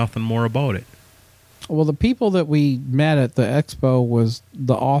nothing more about it. Well, the people that we met at the expo was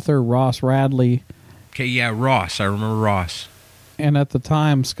the author, Ross Radley. Okay, yeah, Ross. I remember Ross. And at the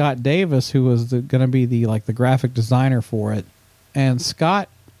time, Scott Davis, who was going to be the graphic designer for it. And Scott,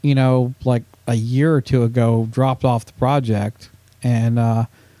 like a year or two ago, dropped off the project. And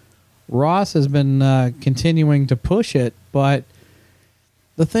Ross has been continuing to push it. But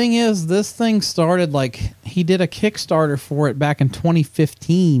the thing is, this thing started he did a Kickstarter for it back in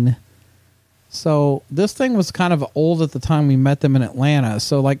 2015. So this thing was kind of old at the time we met them in Atlanta.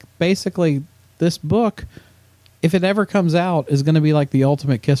 So basically this book, if it ever comes out, is going to be like the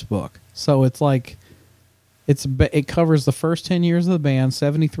ultimate Kiss book. So it's it covers the first 10 years of the band,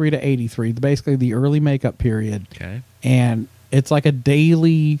 73 to 83, basically the early makeup period. Okay. And it's like a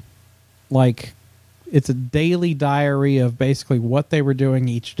daily, it's a daily diary of basically what they were doing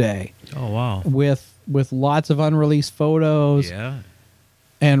each day. Oh, wow. With lots of unreleased photos. Yeah.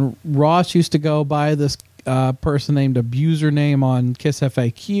 And Ross used to go by this person named Abuser Name on Kiss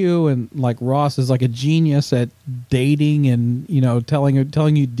FAQ, and Ross is like a genius at dating and telling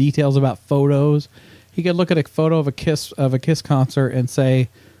you details about photos. He could look at a photo of a Kiss concert and say,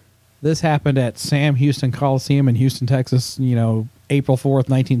 "This happened at Sam Houston Coliseum in Houston, Texas. April 4th,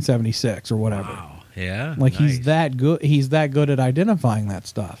 1976, or whatever." Wow. Yeah. Nice. He's that good. He's that good at identifying that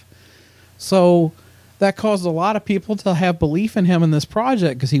stuff. So that caused a lot of people to have belief in him in this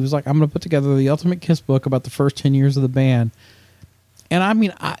project because he was like, I'm going to put together the ultimate Kiss book about the first 10 years of the band. And I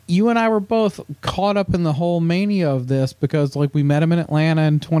mean, you and I were both caught up in the whole mania of this because we met him in Atlanta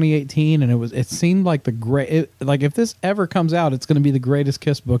in 2018, and it seemed like if this ever comes out, it's going to be the greatest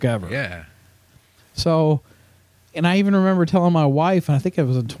Kiss book ever. Yeah. So, and I even remember telling my wife, and I think it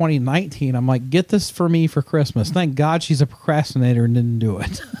was in 2019, I'm like, get this for me for Christmas. Thank God she's a procrastinator and didn't do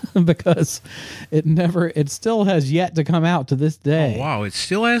it because it still has yet to come out to this day. Oh, wow. It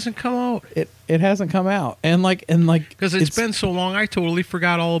still hasn't come out? It hasn't come out. And because it's been so long, I totally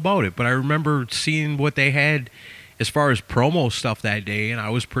forgot all about it. But I remember seeing what they had as far as promo stuff that day, and I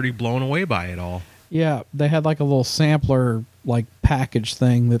was pretty blown away by it all. Yeah. They had a little sampler package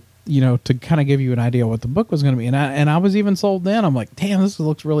thing that, to kind of give you an idea what the book was going to be. And I was even sold then. I'm like, damn, this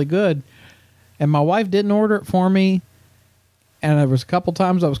looks really good. And my wife didn't order it for me. And there was a couple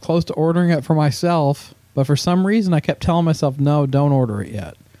times I was close to ordering it for myself. But for some reason, I kept telling myself, no, don't order it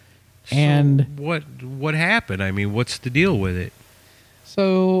yet. So what happened? I mean, what's the deal with it?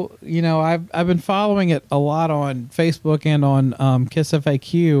 So, I've been following it a lot on Facebook and on Kiss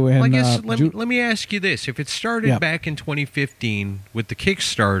FAQ. And well, I guess let me ask you this. If it started back in 2015 with the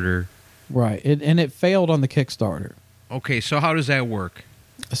Kickstarter. Right. And it failed on the Kickstarter. Okay, so how does that work?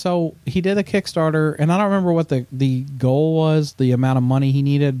 So he did a Kickstarter, and I don't remember what the goal was, the amount of money he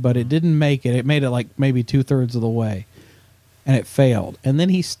needed, but it didn't make it. It made it like maybe 2/3 of the way, and it failed. And then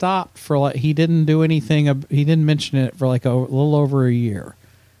he stopped for he didn't do anything. He didn't mention it for like a little over a year.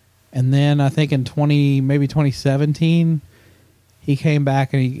 And then I think in 2017, he came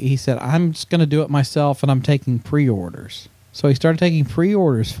back and he said, I'm just going to do it myself, and I'm taking pre-orders. So he started taking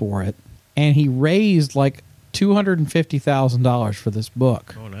pre-orders for it, and he raised like $250,000 for this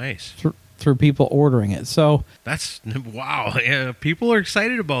book. Oh, nice. Through people ordering it. So that's wow. Yeah, people are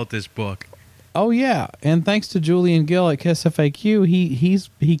excited about this book. Oh yeah, and thanks to Julian Gill at Kiss FAQ,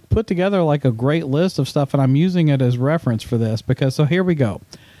 he put together like a great list of stuff, and I'm using it as reference for this because so here we go.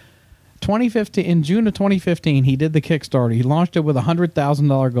 2015 in June of 2015, he did the Kickstarter. He launched it with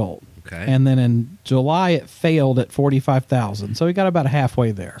 $100,000 goal. Okay. And then in July, it failed at $45,000. So he got about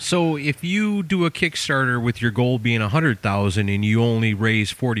halfway there. So if you do a Kickstarter with your goal being $100,000 and you only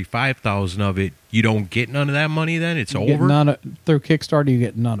raise $45,000 of it, you don't get none of that money. Then it's over. Through Kickstarter, you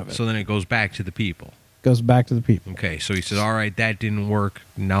get none of it. So then it goes back to the people. Goes back to the people. Okay. So he says, "All right, that didn't work.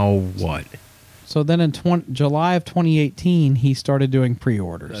 Now what?" So then in July of 2018, he started doing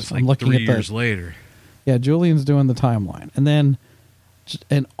pre-orders. That's like 3 years later. Yeah, Julian's doing the timeline, and then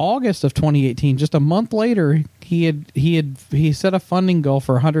in August of 2018, just a month later, he set a funding goal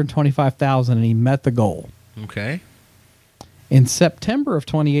for $125,000, and he met the goal. Okay. In September of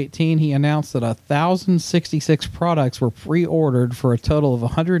 2018, he announced that 1,066 products were pre-ordered for a total of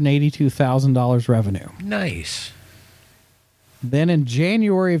 $182,000 revenue. Nice. Then in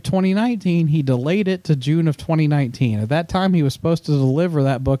January of 2019, he delayed it to June of 2019. At that time, he was supposed to deliver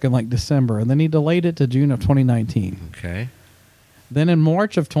that book in like December, and then he delayed it to June of 2019. Okay. Then in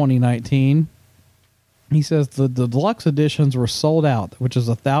March of 2019, he says the deluxe editions were sold out, which is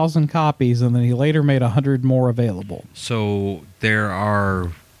 1,000 copies, and then he later made 100 more available. So there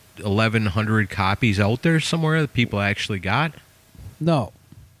are 1,100 copies out there somewhere that people actually got? No.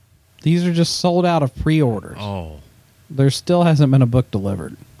 These are just sold out of pre-orders. Oh. There still hasn't been a book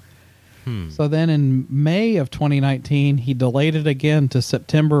delivered. So then in May of 2019, he delayed it again to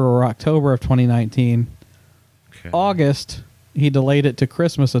September or October of 2019. Okay. August, he delayed it to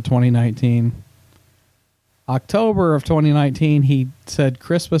Christmas of 2019. October of 2019, he said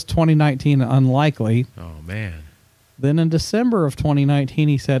Christmas 2019 unlikely. Oh, man. Then in December of 2019,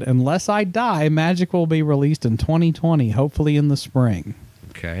 he said, unless I die, Magic will be released in 2020, hopefully in the spring.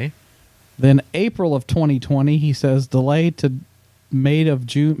 Okay. Then April of 2020, he says delayed to May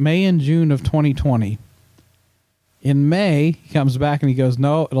and June of 2020. In May, he comes back and he goes,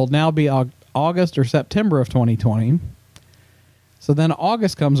 no, it'll now be August or September of 2020. So then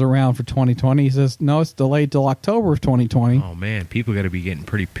August comes around for 2020. He says, no, it's delayed till October of 2020. Oh, man, people got to be getting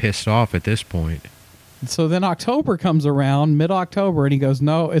pretty pissed off at this point. So then October comes around, mid-October, and he goes,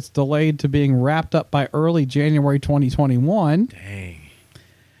 no, it's delayed to being wrapped up by early January 2021. Dang.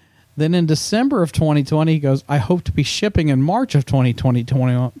 Then in December of 2020, he goes, I hope to be shipping in March of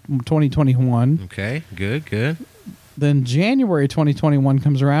 2021. Okay, good. Then January 2021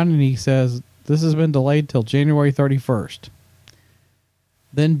 comes around, and he says, this has been delayed till January 31st.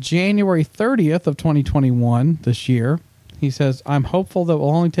 Then January 30th of 2021, this year, he says, I'm hopeful that it will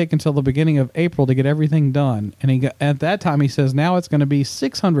only take until the beginning of April to get everything done. And at that time, he says, now it's going to be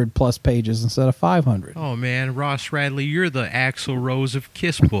 600 plus pages instead of 500. Oh, man, Ross Radley, you're the Axl Rose of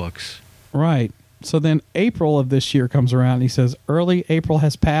Kiss books. Right. So then April of this year comes around, and he says, early April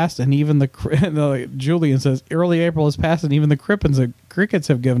has passed, and even Julian says, early April has passed, and even the crickets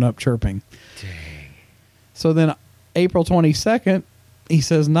have given up chirping. Dang. So then April 22nd, he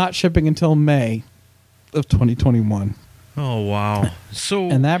says, not shipping until May of 2021. Oh, wow. So,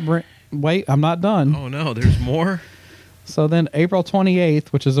 and wait, I'm not done. Oh, no, there's more? So then April 28th,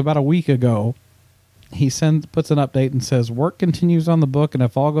 which is about a week ago, he puts an update and says, work continues on the book, and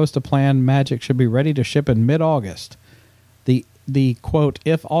if all goes to plan, Magic should be ready to ship in mid-August. The quote,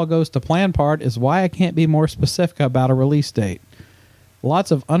 if all goes to plan part is why I can't be more specific about a release date.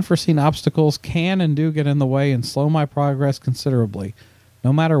 Lots of unforeseen obstacles can and do get in the way and slow my progress considerably.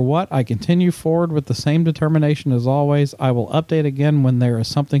 No matter what, I continue forward with the same determination as always. I will update again when there is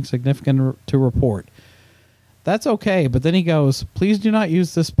something significant to report. That's okay, but then he goes, please do not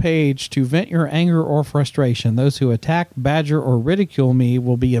use this page to vent your anger or frustration. Those who attack, badger, or ridicule me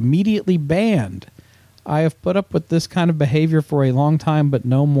will be immediately banned. I have put up with this kind of behavior for a long time, but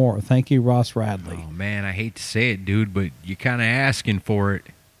no more. Thank you, Ross Radley. Oh, man, I hate to say it, dude, but you're kind of asking for it.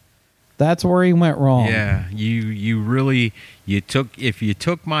 That's where he went wrong. Yeah, if you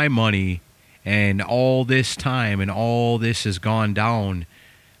took my money and all this time and all this has gone down,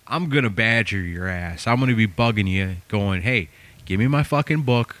 I'm going to badger your ass. I'm going to be bugging you going, hey, give me my fucking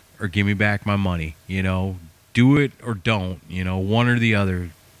book or give me back my money. You know, do it or don't, you know, one or the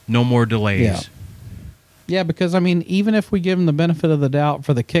other. No more delays. Yeah. Yeah, because, I mean, even if we give him the benefit of the doubt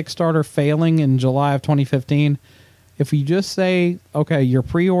for the Kickstarter failing in July of 2015, if we just say, okay, your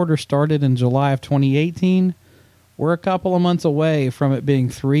pre-order started in July of 2018, we're a couple of months away from it being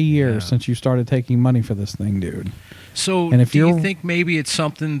 3 years since you started taking money for this thing, dude. So and if do you think maybe it's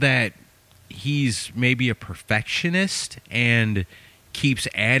something that he's maybe a perfectionist and keeps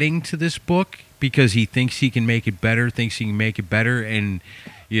adding to this book because he thinks he can make it better, and,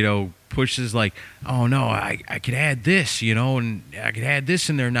 you know, pushes like, oh no, I could add this, you know, and I could add this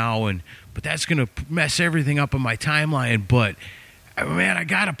in there now, but that's gonna mess everything up on my timeline. But man, I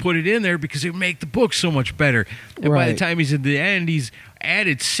gotta put it in there because it would make the book so much better. And by the time he's at the end, he's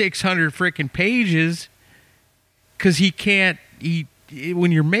added 600 freaking pages because he can't.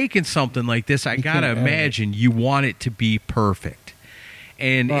 When you're making something like this, I gotta imagine you want it to be perfect,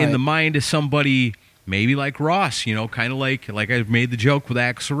 and in the mind of somebody. Maybe like Ross, you know, kind of like I made the joke with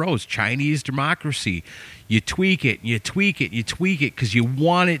Axl Rose, Chinese democracy. You tweak it, you tweak it, you tweak it because you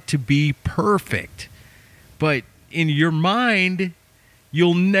want it to be perfect. But in your mind,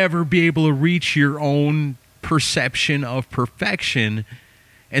 you'll never be able to reach your own perception of perfection.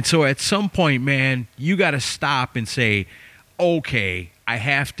 And so at some point, man, you got to stop and say, okay, I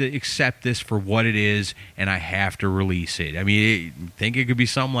have to accept this for what it is and I have to release it. I mean, think it could be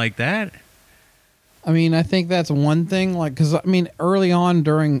something like that? I mean, I think that's one thing. Like, because I mean, early on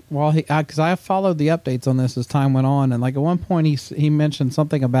because I followed the updates on this as time went on, and like at one point he mentioned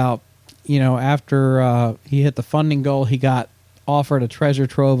something about, you know, after he hit the funding goal, he got offered a treasure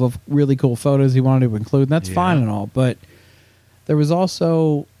trove of really cool photos he wanted to include, and that's fine and all. But there's a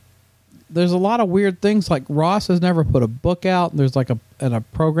lot of weird things. Like Ross has never put a book out. There's like a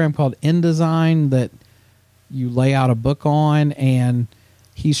program called InDesign that you lay out a book on, and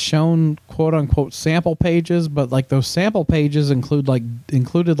he's shown quote unquote sample pages, but like those sample pages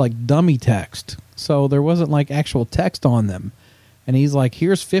included like dummy text. So there wasn't like actual text on them. And he's like,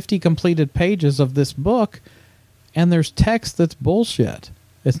 here's 50 completed pages of this book, and there's text that's bullshit.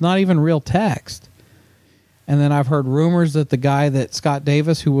 It's not even real text. And then I've heard rumors that the guy that Scott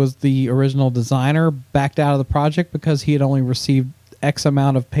Davis, who was the original designer, backed out of the project because he had only received X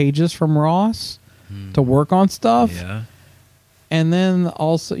amount of pages from Ross to work on stuff. Yeah. And then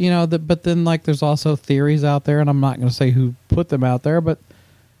also, you know, but then like there's also theories out there, and I'm not going to say who put them out there, but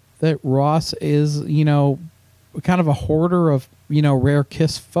that Ross is, you know, kind of a hoarder of, you know, rare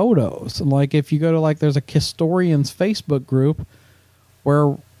Kiss photos. Like if you go to like there's a Kisstorians Facebook group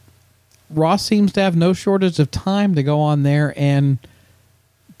where Ross seems to have no shortage of time to go on there and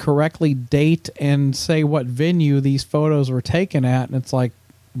correctly date and say what venue these photos were taken at, and it's like,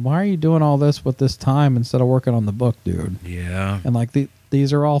 why are you doing all this with this time instead of working on the book, dude? Yeah. And like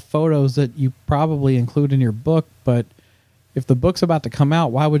these are all photos that you probably include in your book, but if the book's about to come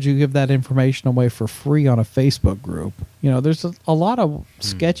out, why would you give that information away for free on a Facebook group? You know, there's a lot of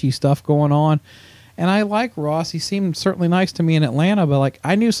sketchy stuff going on. And I like Ross. He seemed certainly nice to me in Atlanta, but like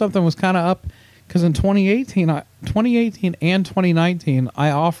I knew something was kind of up because in 2018 and 2019, I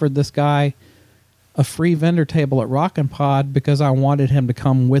offered this guy a free vendor table at Rockin' Pod because I wanted him to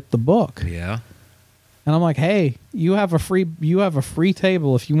come with the book. Yeah. And I'm like, hey, you have a free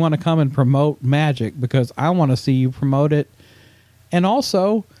table if you want to come and promote Magic because I want to see you promote it. And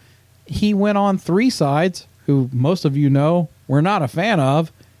also, he went on 3 Sides, who most of you know we're not a fan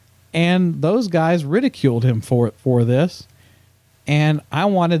of, and those guys ridiculed him for this. And I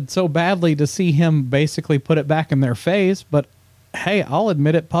wanted so badly to see him basically put it back in their face, but hey, I'll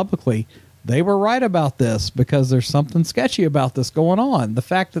admit it publicly. They were right about this because there's something sketchy about this going on. The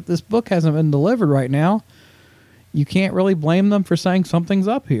fact that this book hasn't been delivered right now, you can't really blame them for saying something's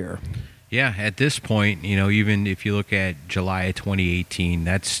up here. Yeah, at this point, you know, even if you look at July of 2018,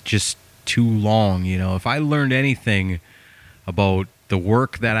 that's just too long. You know, if I learned anything about the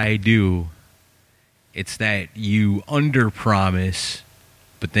work that I do, it's that you under-promise,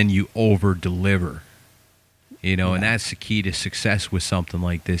 but then you over-deliver. You know, and that's the key to success with something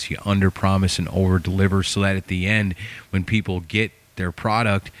like this. You under-promise and over-deliver so that at the end, when people get their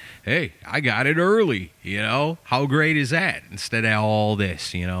product, hey, I got it early, you know? How great is that? Instead of all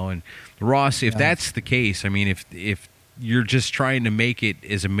this, you know? And Ross, if that's the case, I mean, if you're just trying to make it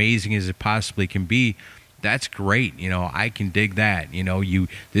as amazing as it possibly can be, that's great. You know, I can dig that. You know,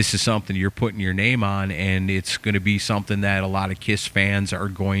 this is something you're putting your name on, and it's going to be something that a lot of Kiss fans are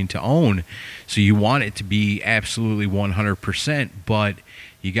going to own. So you want it to be absolutely 100%, but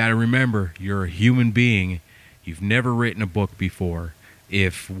you got to remember, you're a human being. You've never written a book before.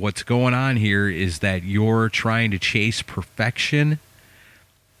 If what's going on here is that you're trying to chase perfection,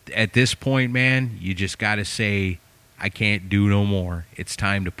 at this point, man, you just got to say, I can't do no more. It's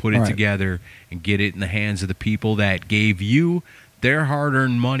time to put it together and get it in the hands of the people that gave you their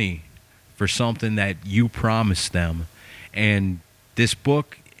hard-earned money for something that you promised them. And this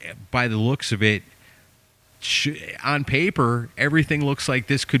book, by the looks of it, on paper, everything looks like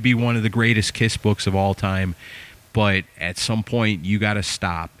this could be one of the greatest Kiss books of all time. But at some point, you got to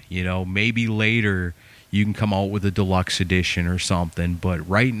stop. You know, maybe later you can come out with a deluxe edition or something. But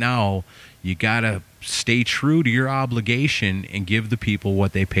right now, you got to stay true to your obligation and give the people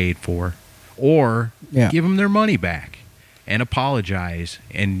what they paid for, or give them their money back and apologize,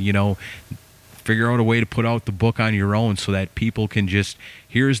 and, you know, figure out a way to put out the book on your own so that people can just,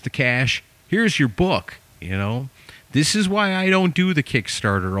 here's the cash, here's your book. You know, this is why I don't do the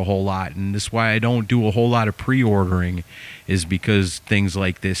Kickstarter a whole lot, and this is why I don't do a whole lot of pre-ordering, is because things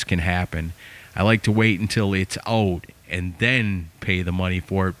like this can happen. I like to wait until it's out and then pay the money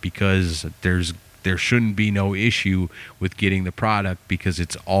for it, because there shouldn't be no issue with getting the product because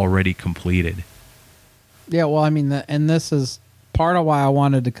it's already completed. Yeah, well, I mean, and this is part of why I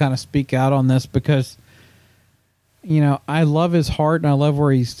wanted to kind of speak out on this, because, you know, I love his heart and I love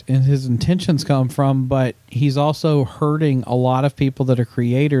where his intentions come from, but he's also hurting a lot of people that are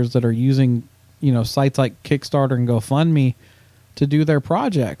creators that are using, you know, sites like Kickstarter and GoFundMe to do their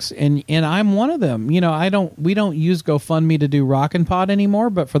projects, and I'm one of them. You know, we don't use GoFundMe to do Rockin' Pod anymore,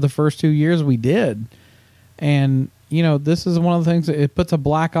 but for the first 2 years we did. And, you know, this is one of the things that it puts a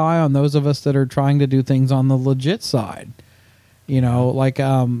black eye on those of us that are trying to do things on the legit side. You know, like,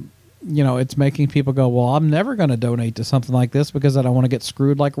 you know, it's making people go, well, I'm never going to donate to something like this because I don't want to get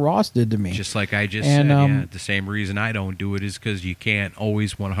screwed like Ross did to me. Just like I just said, the same reason I don't do it is because you can't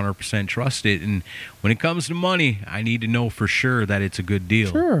always 100% trust it. And when it comes to money, I need to know for sure that it's a good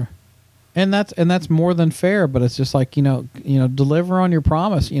deal. Sure. And that's more than fair, but it's just like, you know, deliver on your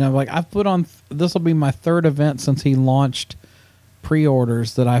promise. You know, like I've put on, this will be my third event since he launched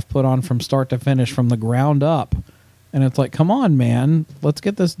pre-orders that I've put on from start to finish from the ground up. And it's like, come on, man, let's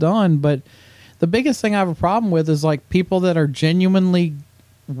get this done. But the biggest thing I have a problem with is like people that are genuinely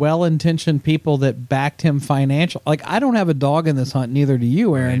well-intentioned people that backed him financially. Like, I don't have a dog in this hunt, neither do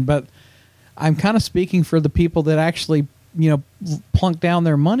you, Aaron, right. But I'm kind of speaking for the people that actually, you know, plunk down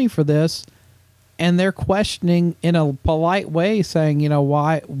their money for this, and they're questioning in a polite way, saying, you know,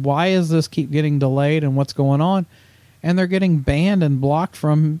 why is this keep getting delayed and what's going on? And they're getting banned and blocked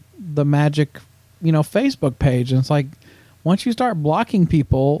from the Magic, you know, Facebook page. And it's like, once you start blocking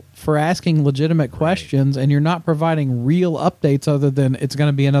people for asking legitimate questions, and you're not providing real updates other than it's going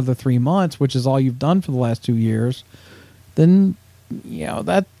to be another 3 months, which is all you've done for the last 2 years, then, you know,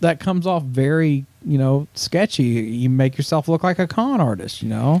 that comes off very, you know, sketchy. You make yourself look like a con artist, you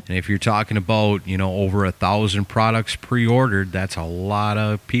know. And if you're talking about, you know, over 1,000 products pre-ordered, that's a lot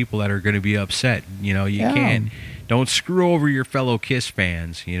of people that are going to be upset. You know, don't screw over your fellow Kiss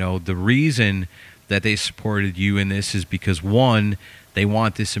fans. You know, the reason that they supported you in this is because, 1, they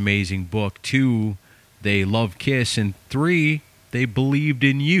want this amazing book, 2, they love Kiss, and 3, they believed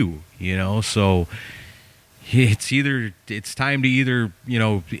in you, you know. So it's time to either, you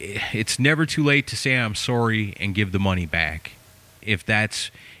know, it's never too late to say I'm sorry and give the money back. If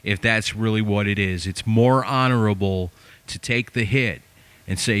that's really what it is, it's more honorable to take the hit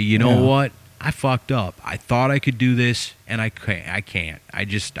and say, you know what, I fucked up. I thought I could do this, and I can't.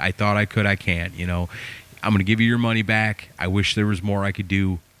 I thought I could, I can't. You know, I'm going to give you your money back. I wish there was more I could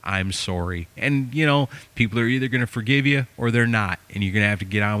do. I'm sorry. And, you know, people are either going to forgive you or they're not, and you're going to have to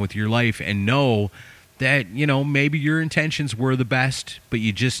get on with your life and know that, you know, maybe your intentions were the best, but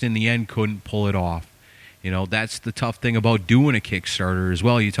you just in the end couldn't pull it off. You know, that's the tough thing about doing a Kickstarter as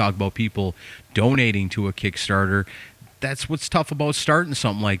well. You talk about people donating to a Kickstarter. That's what's tough about starting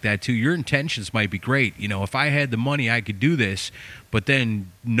something like that, too. Your intentions might be great. You know, if I had the money, I could do this. But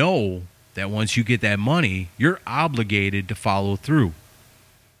then know that once you get that money, you're obligated to follow through.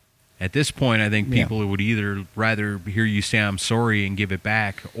 At this point, I think people would either rather hear you say I'm sorry and give it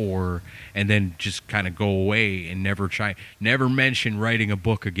back, and then just kind of go away and never mention writing a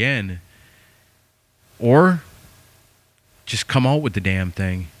book again, or just come out with the damn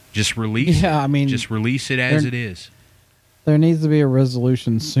thing. Just release it. I mean, just release it as it is. There needs to be a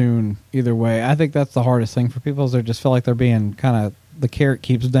resolution soon, either way. I think that's the hardest thing for people is they just feel like they're being kind of, the carrot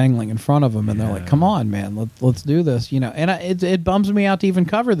keeps dangling in front of them, and they're like, come on, man, let's do this. And it bums me out to even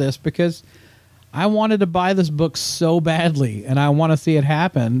cover this because I wanted to buy this book so badly, and I want to see it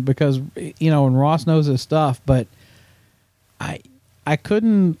happen because, and Ross knows his stuff, but I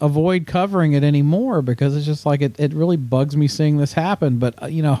couldn't avoid covering it anymore because it's just like it really bugs me seeing this happen. But,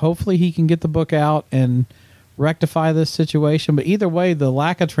 hopefully he can get the book out and rectify this situation. But either way, the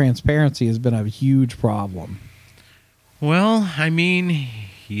lack of transparency has been a huge problem. Well, I mean,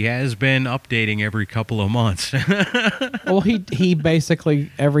 he has been updating every couple of months. Well, he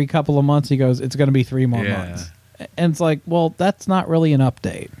basically every couple of months he goes, it's going to be 3 more months. And it's like, well, that's not really an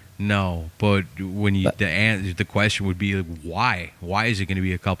update. No, but when the question would be why? Why is it going to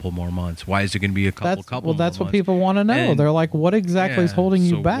be a couple more months? Why is it going to be a couple Well, more that's months? What people want to know. And they're like, what exactly is holding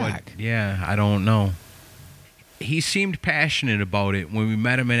you back? I don't know. He seemed passionate about it. When we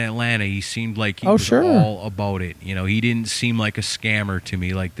met him in Atlanta, he seemed like he was all about it. He didn't seem like a scammer to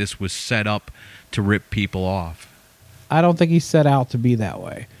me, like this was set up to rip people off. I don't think he set out to be that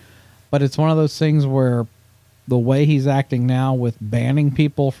way. But it's one of those things where the way he's acting now with banning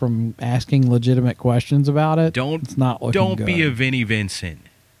people from asking legitimate questions about it, it's not looking good. Don't be a Vinnie Vincent.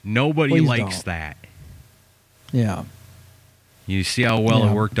 Nobody likes that. Yeah. You see how well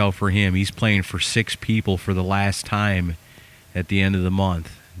it worked out for him. He's playing for 6 people for the last time at the end of the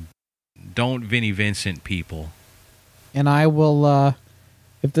month. Don't Vinnie Vincent people. And I will,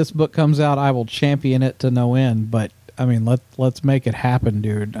 if this book comes out, I will champion it to no end. But, I mean, let's make it happen,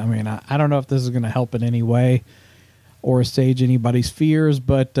 dude. I mean, I don't know if this is going to help in any way or assuage anybody's fears,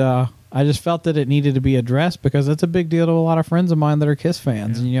 but I just felt that it needed to be addressed because it's a big deal to a lot of friends of mine that are Kiss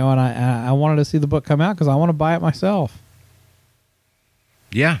fans. And I wanted to see the book come out because I want to buy it myself.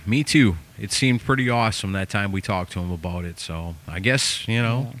 Yeah, me too. It seemed pretty awesome that time we talked to him about it. So I guess,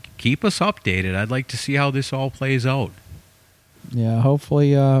 keep us updated. I'd like to see how this all plays out. Yeah,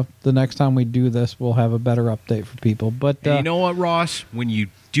 hopefully the next time we do this, we'll have a better update for people. But and you know what, Ross? When you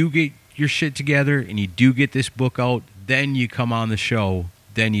do get your shit together and you do get this book out, then you come on the show,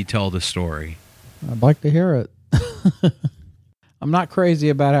 then you tell the story. I'd like to hear it. I'm not crazy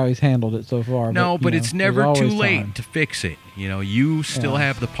about how he's handled it so far. No, but it's never too late to fix it. You still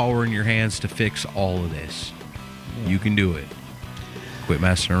have the power in your hands to fix all of this. Yeah. You can do it. Quit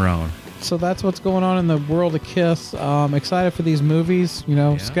messing around. So that's what's going on in the world of Kiss. Excited for these movies.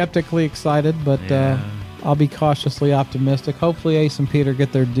 Skeptically excited, but I'll be cautiously optimistic. Hopefully Ace and Peter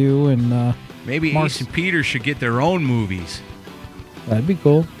get their due. And maybe Ace and Peter should get their own movies. That'd be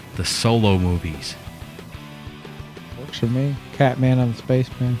cool. The solo movies. Works for me. Catman and the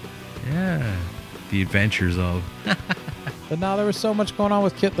Spaceman. Yeah. The adventures of. But now there was so much going on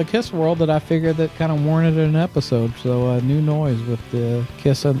with the Kiss world that I figured that kind of warranted an episode. So New Noise with the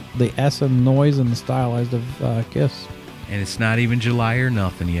Kiss and the S and noise and the stylized of Kiss. And it's not even July or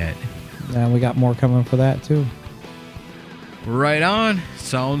nothing yet. And we got more coming for that too. Right on.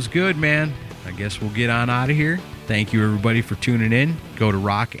 Sounds good, man. I guess we'll get on out of here. Thank you, everybody, for tuning in. Go to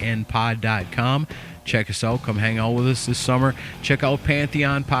rockandpod.com. Check us out. Come hang out with us this summer. Check out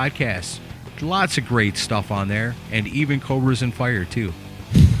Pantheon Podcasts. Lots of great stuff on there. And even Cobras and Fire, too.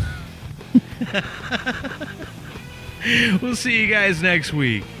 We'll see you guys next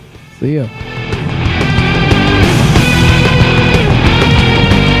week. See ya.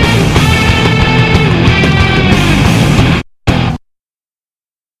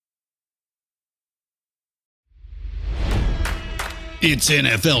 It's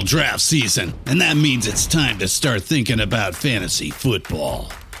NFL draft season, and that means it's time to start thinking about fantasy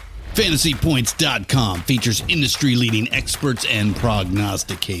football. FantasyPoints.com features industry-leading experts and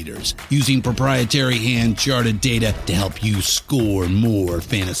prognosticators using proprietary hand-charted data to help you score more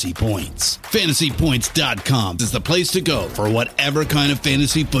fantasy points. FantasyPoints.com is the place to go for whatever kind of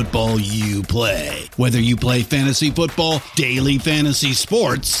fantasy football you play. Whether you play fantasy football, daily fantasy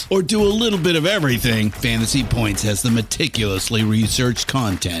sports, or do a little bit of everything, Fantasy Points has the meticulously researched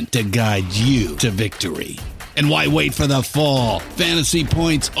content to guide you to victory. And why wait for the fall? Fantasy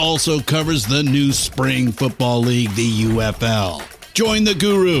Points also covers the new spring football league, the UFL. Join the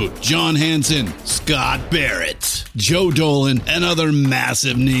guru, John Hansen, Scott Barrett, Joe Dolan, and other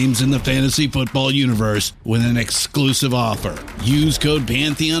massive names in the fantasy football universe with an exclusive offer. Use code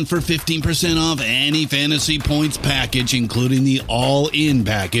Pantheon for 15% off any Fantasy Points package, including the all-in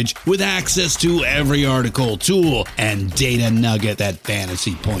package, with access to every article, tool, and data nugget that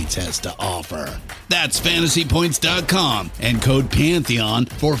Fantasy Points has to offer. That's fantasypoints.com and code Pantheon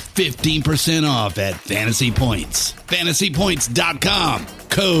for 15% off at Fantasy Points. Fantasypoints.com,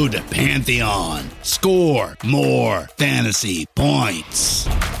 code Pantheon. Score more fantasy points.